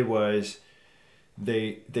they did was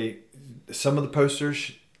they some of the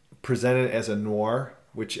posters presented as a noir,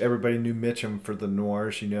 which everybody knew Mitchum for the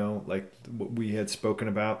noirs, you know, like what we had spoken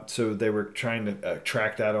about. So they were trying to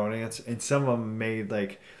attract that audience. And some of them made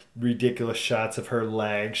like ridiculous shots of her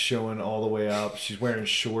legs showing all the way up. She's wearing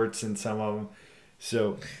shorts in some of them.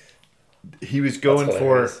 So he was going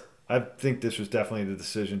for, I think this was definitely the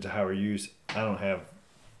decision to Howard Hughes. I don't have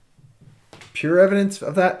pure evidence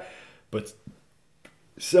of that, but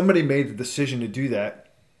somebody made the decision to do that.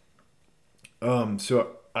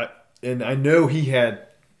 And I know he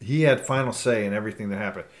had final say in everything that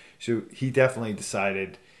happened. So he definitely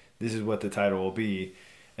decided this is what the title will be.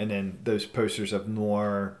 And then those posters of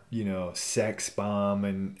noir, you know, sex bomb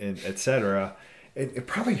and et cetera. It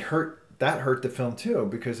probably hurt the film too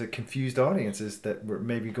because it confused audiences that were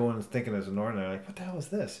maybe going and thinking as a noir and they're like, what the hell is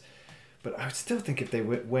this? But I would still think if they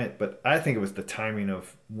went, but I think it was the timing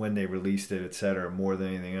of when they released it, et cetera, more than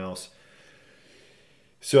anything else.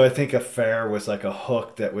 So I think affair was like a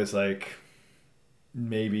hook that was like,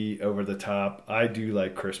 maybe over the top. I do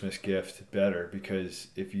like Christmas Gift better because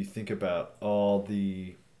if you think about all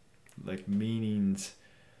the like meanings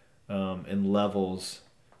and levels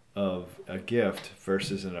of a gift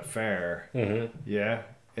versus an affair, yeah.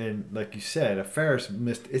 And like you said, affairs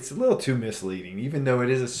it's a little too misleading, even though it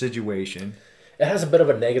is a situation. It has a bit of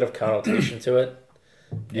a negative connotation to it,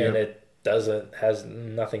 and it has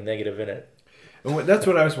nothing negative in it. And that's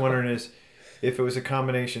what I was wondering is if it was a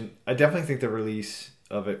combination. I definitely think the release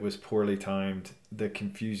of it was poorly timed. The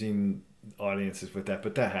confusing audiences with that,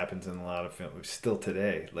 but that happens in a lot of films still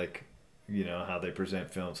today. Like, you know, how they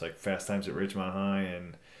present films like Fast Times at Ridgemont High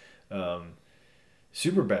and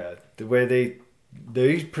Superbad. The way they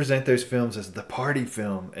present those films as the party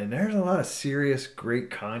film, and there's a lot of serious, great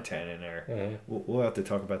content in there. We'll have to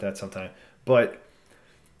talk about that sometime. But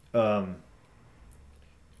I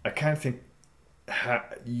kind of think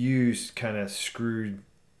Hughes kind of screwed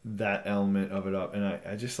that element of it up, and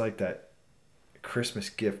I just like that Christmas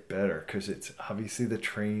Gift better because it's obviously the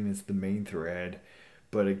train is the main thread,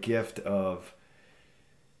 but a gift of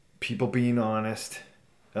people being honest,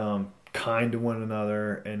 kind to one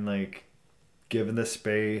another, and like given the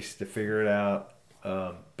space to figure it out.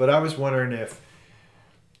 But I was wondering if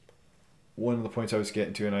one of the points I was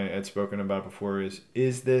getting to, and I had spoken about before,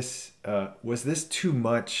 is this was this too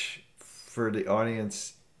much for the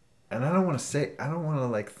audience? And I don't want to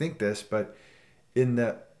like think this, but in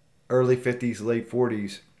the early 50s, late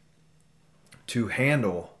 40s, to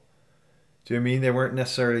handle. Do you know what I mean? They weren't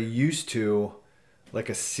necessarily used to like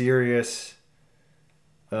a serious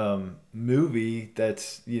movie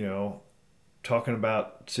that's, you know, talking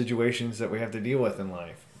about situations that we have to deal with in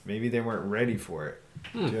life. Maybe they weren't ready for it.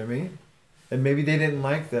 Do you know what I mean? And maybe they didn't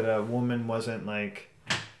like that a woman wasn't like...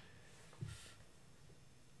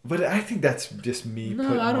 But I think that's just me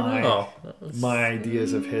putting my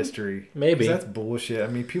ideas of history. Maybe. 'Cause that's bullshit.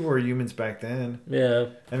 I mean, people were humans back then. Yeah.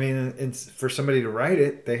 I mean, it's, for somebody to write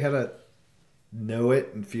it, they had to know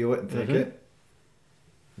it and feel it and think it.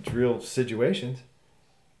 It's real situations.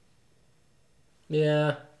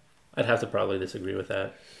 Yeah. I'd have to probably disagree with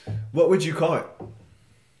that. What would you call it?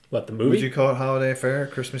 What, the movie? Would you call it Holiday Affair,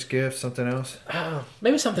 Christmas Gift, something else?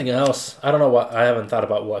 Maybe something else. I don't know what. I haven't thought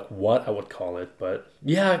about what I would call it, but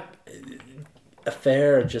yeah,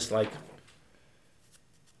 affair. Just like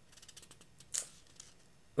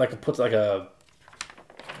it puts like a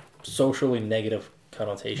socially negative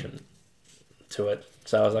connotation to it.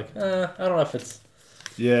 So I was like, I don't know if it's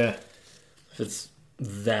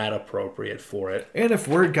that appropriate for it. And if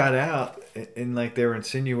word got out and like they were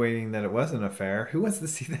insinuating that it was an affair, who wants to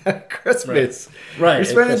see that at Christmas? Right. You're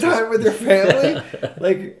spending time with your family.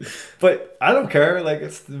 Like, but I don't care. Like,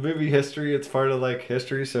 it's the movie history. It's part of like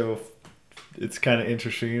history. So it's kind of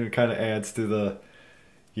interesting. It kind of adds to the,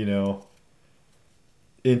 you know,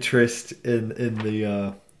 interest in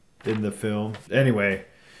the film. Anyway,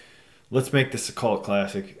 let's make this a cult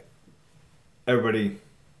classic. Everybody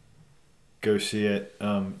go see it.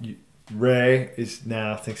 Ray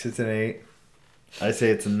thinks it's an 8. I say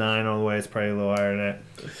it's a 9 all the way. It's probably a little higher than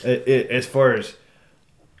that. As far as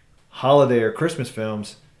holiday or Christmas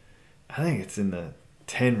films, I think it's in the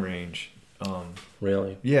 10 range.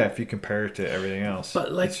 Really? Yeah, if you compare it to everything else.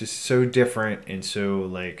 But like, it's just so different and so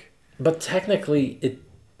like... But technically,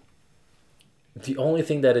 the only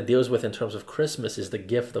thing that it deals with in terms of Christmas is the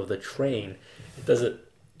gift of the train. It doesn't...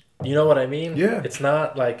 You know what I mean? Yeah. It's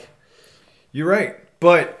not like... You're right,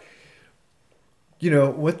 but you know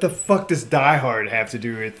what the fuck does Die Hard have to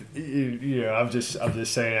do with? You know, I'm just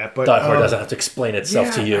saying that. But Die Hard doesn't have to explain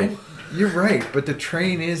itself to you. You're right, but the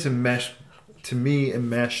train is enmeshed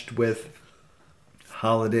with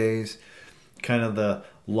holidays, kind of the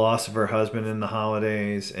loss of her husband in the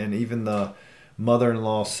holidays, and even the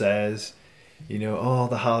mother-in-law says, you know, oh,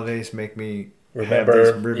 the holidays make me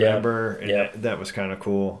remember, and that was kind of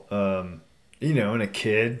cool. You know, and a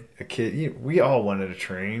kid, we all wanted a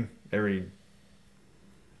train. Every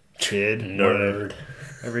kid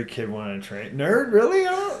every kid wanted a train. Nerd, really?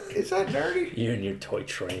 Is that nerdy? You and your toy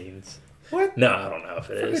trains. What? No, I don't know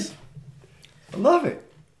if it is. I love it.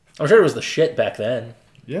 I'm sure it was the shit back then.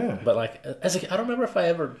 Yeah. But like, I don't remember if I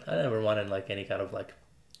ever wanted like any kind of like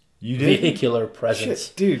vehicular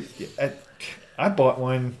presence. Shit, dude, I bought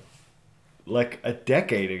one like a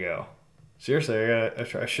decade ago. Seriously,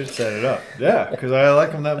 I should set it up. Yeah, because I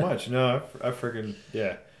like them that much. No, I freaking,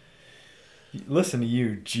 yeah. Listen to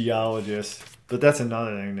you, geologists. But that's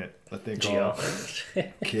another thing that I think all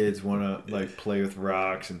kids want to like play with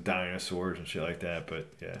rocks and dinosaurs and shit like that. But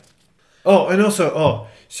yeah. Oh, and also,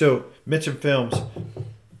 so Mitchum Films.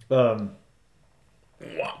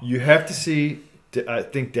 You have to see I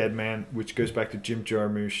think Dead Man, which goes back to Jim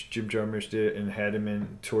Jarmusch. Jim Jarmusch did it and had him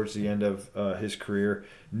in towards the end of his career.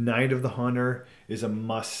 Night of the Hunter is a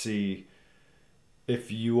must-see.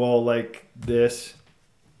 If you all like this,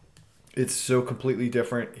 it's so completely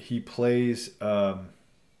different. He plays kind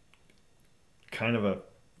of a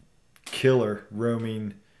killer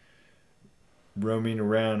roaming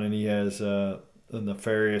around, and he has a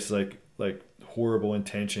nefarious, like horrible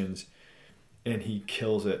intentions, and he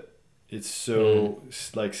kills it. It's so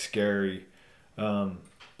like scary,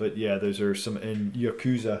 but yeah, those are some and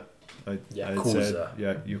Yakuza. I'd said,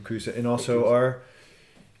 Yakuza, and also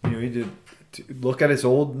he did. Look at his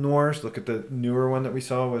old noirs. Look at the newer one that we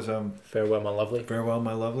saw was Farewell, My Lovely. Farewell,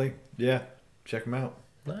 My Lovely. Yeah, check him out.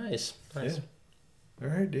 Nice. Yeah. All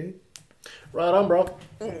right, dude. Right on, bro.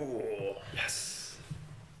 Ooh. Yes.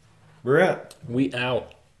 We're out. We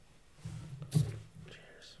out.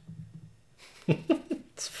 Cheers.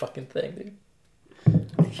 It's a fucking thing, dude.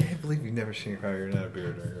 I can't believe you've never seen a crowler, you're not a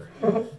beer drinker.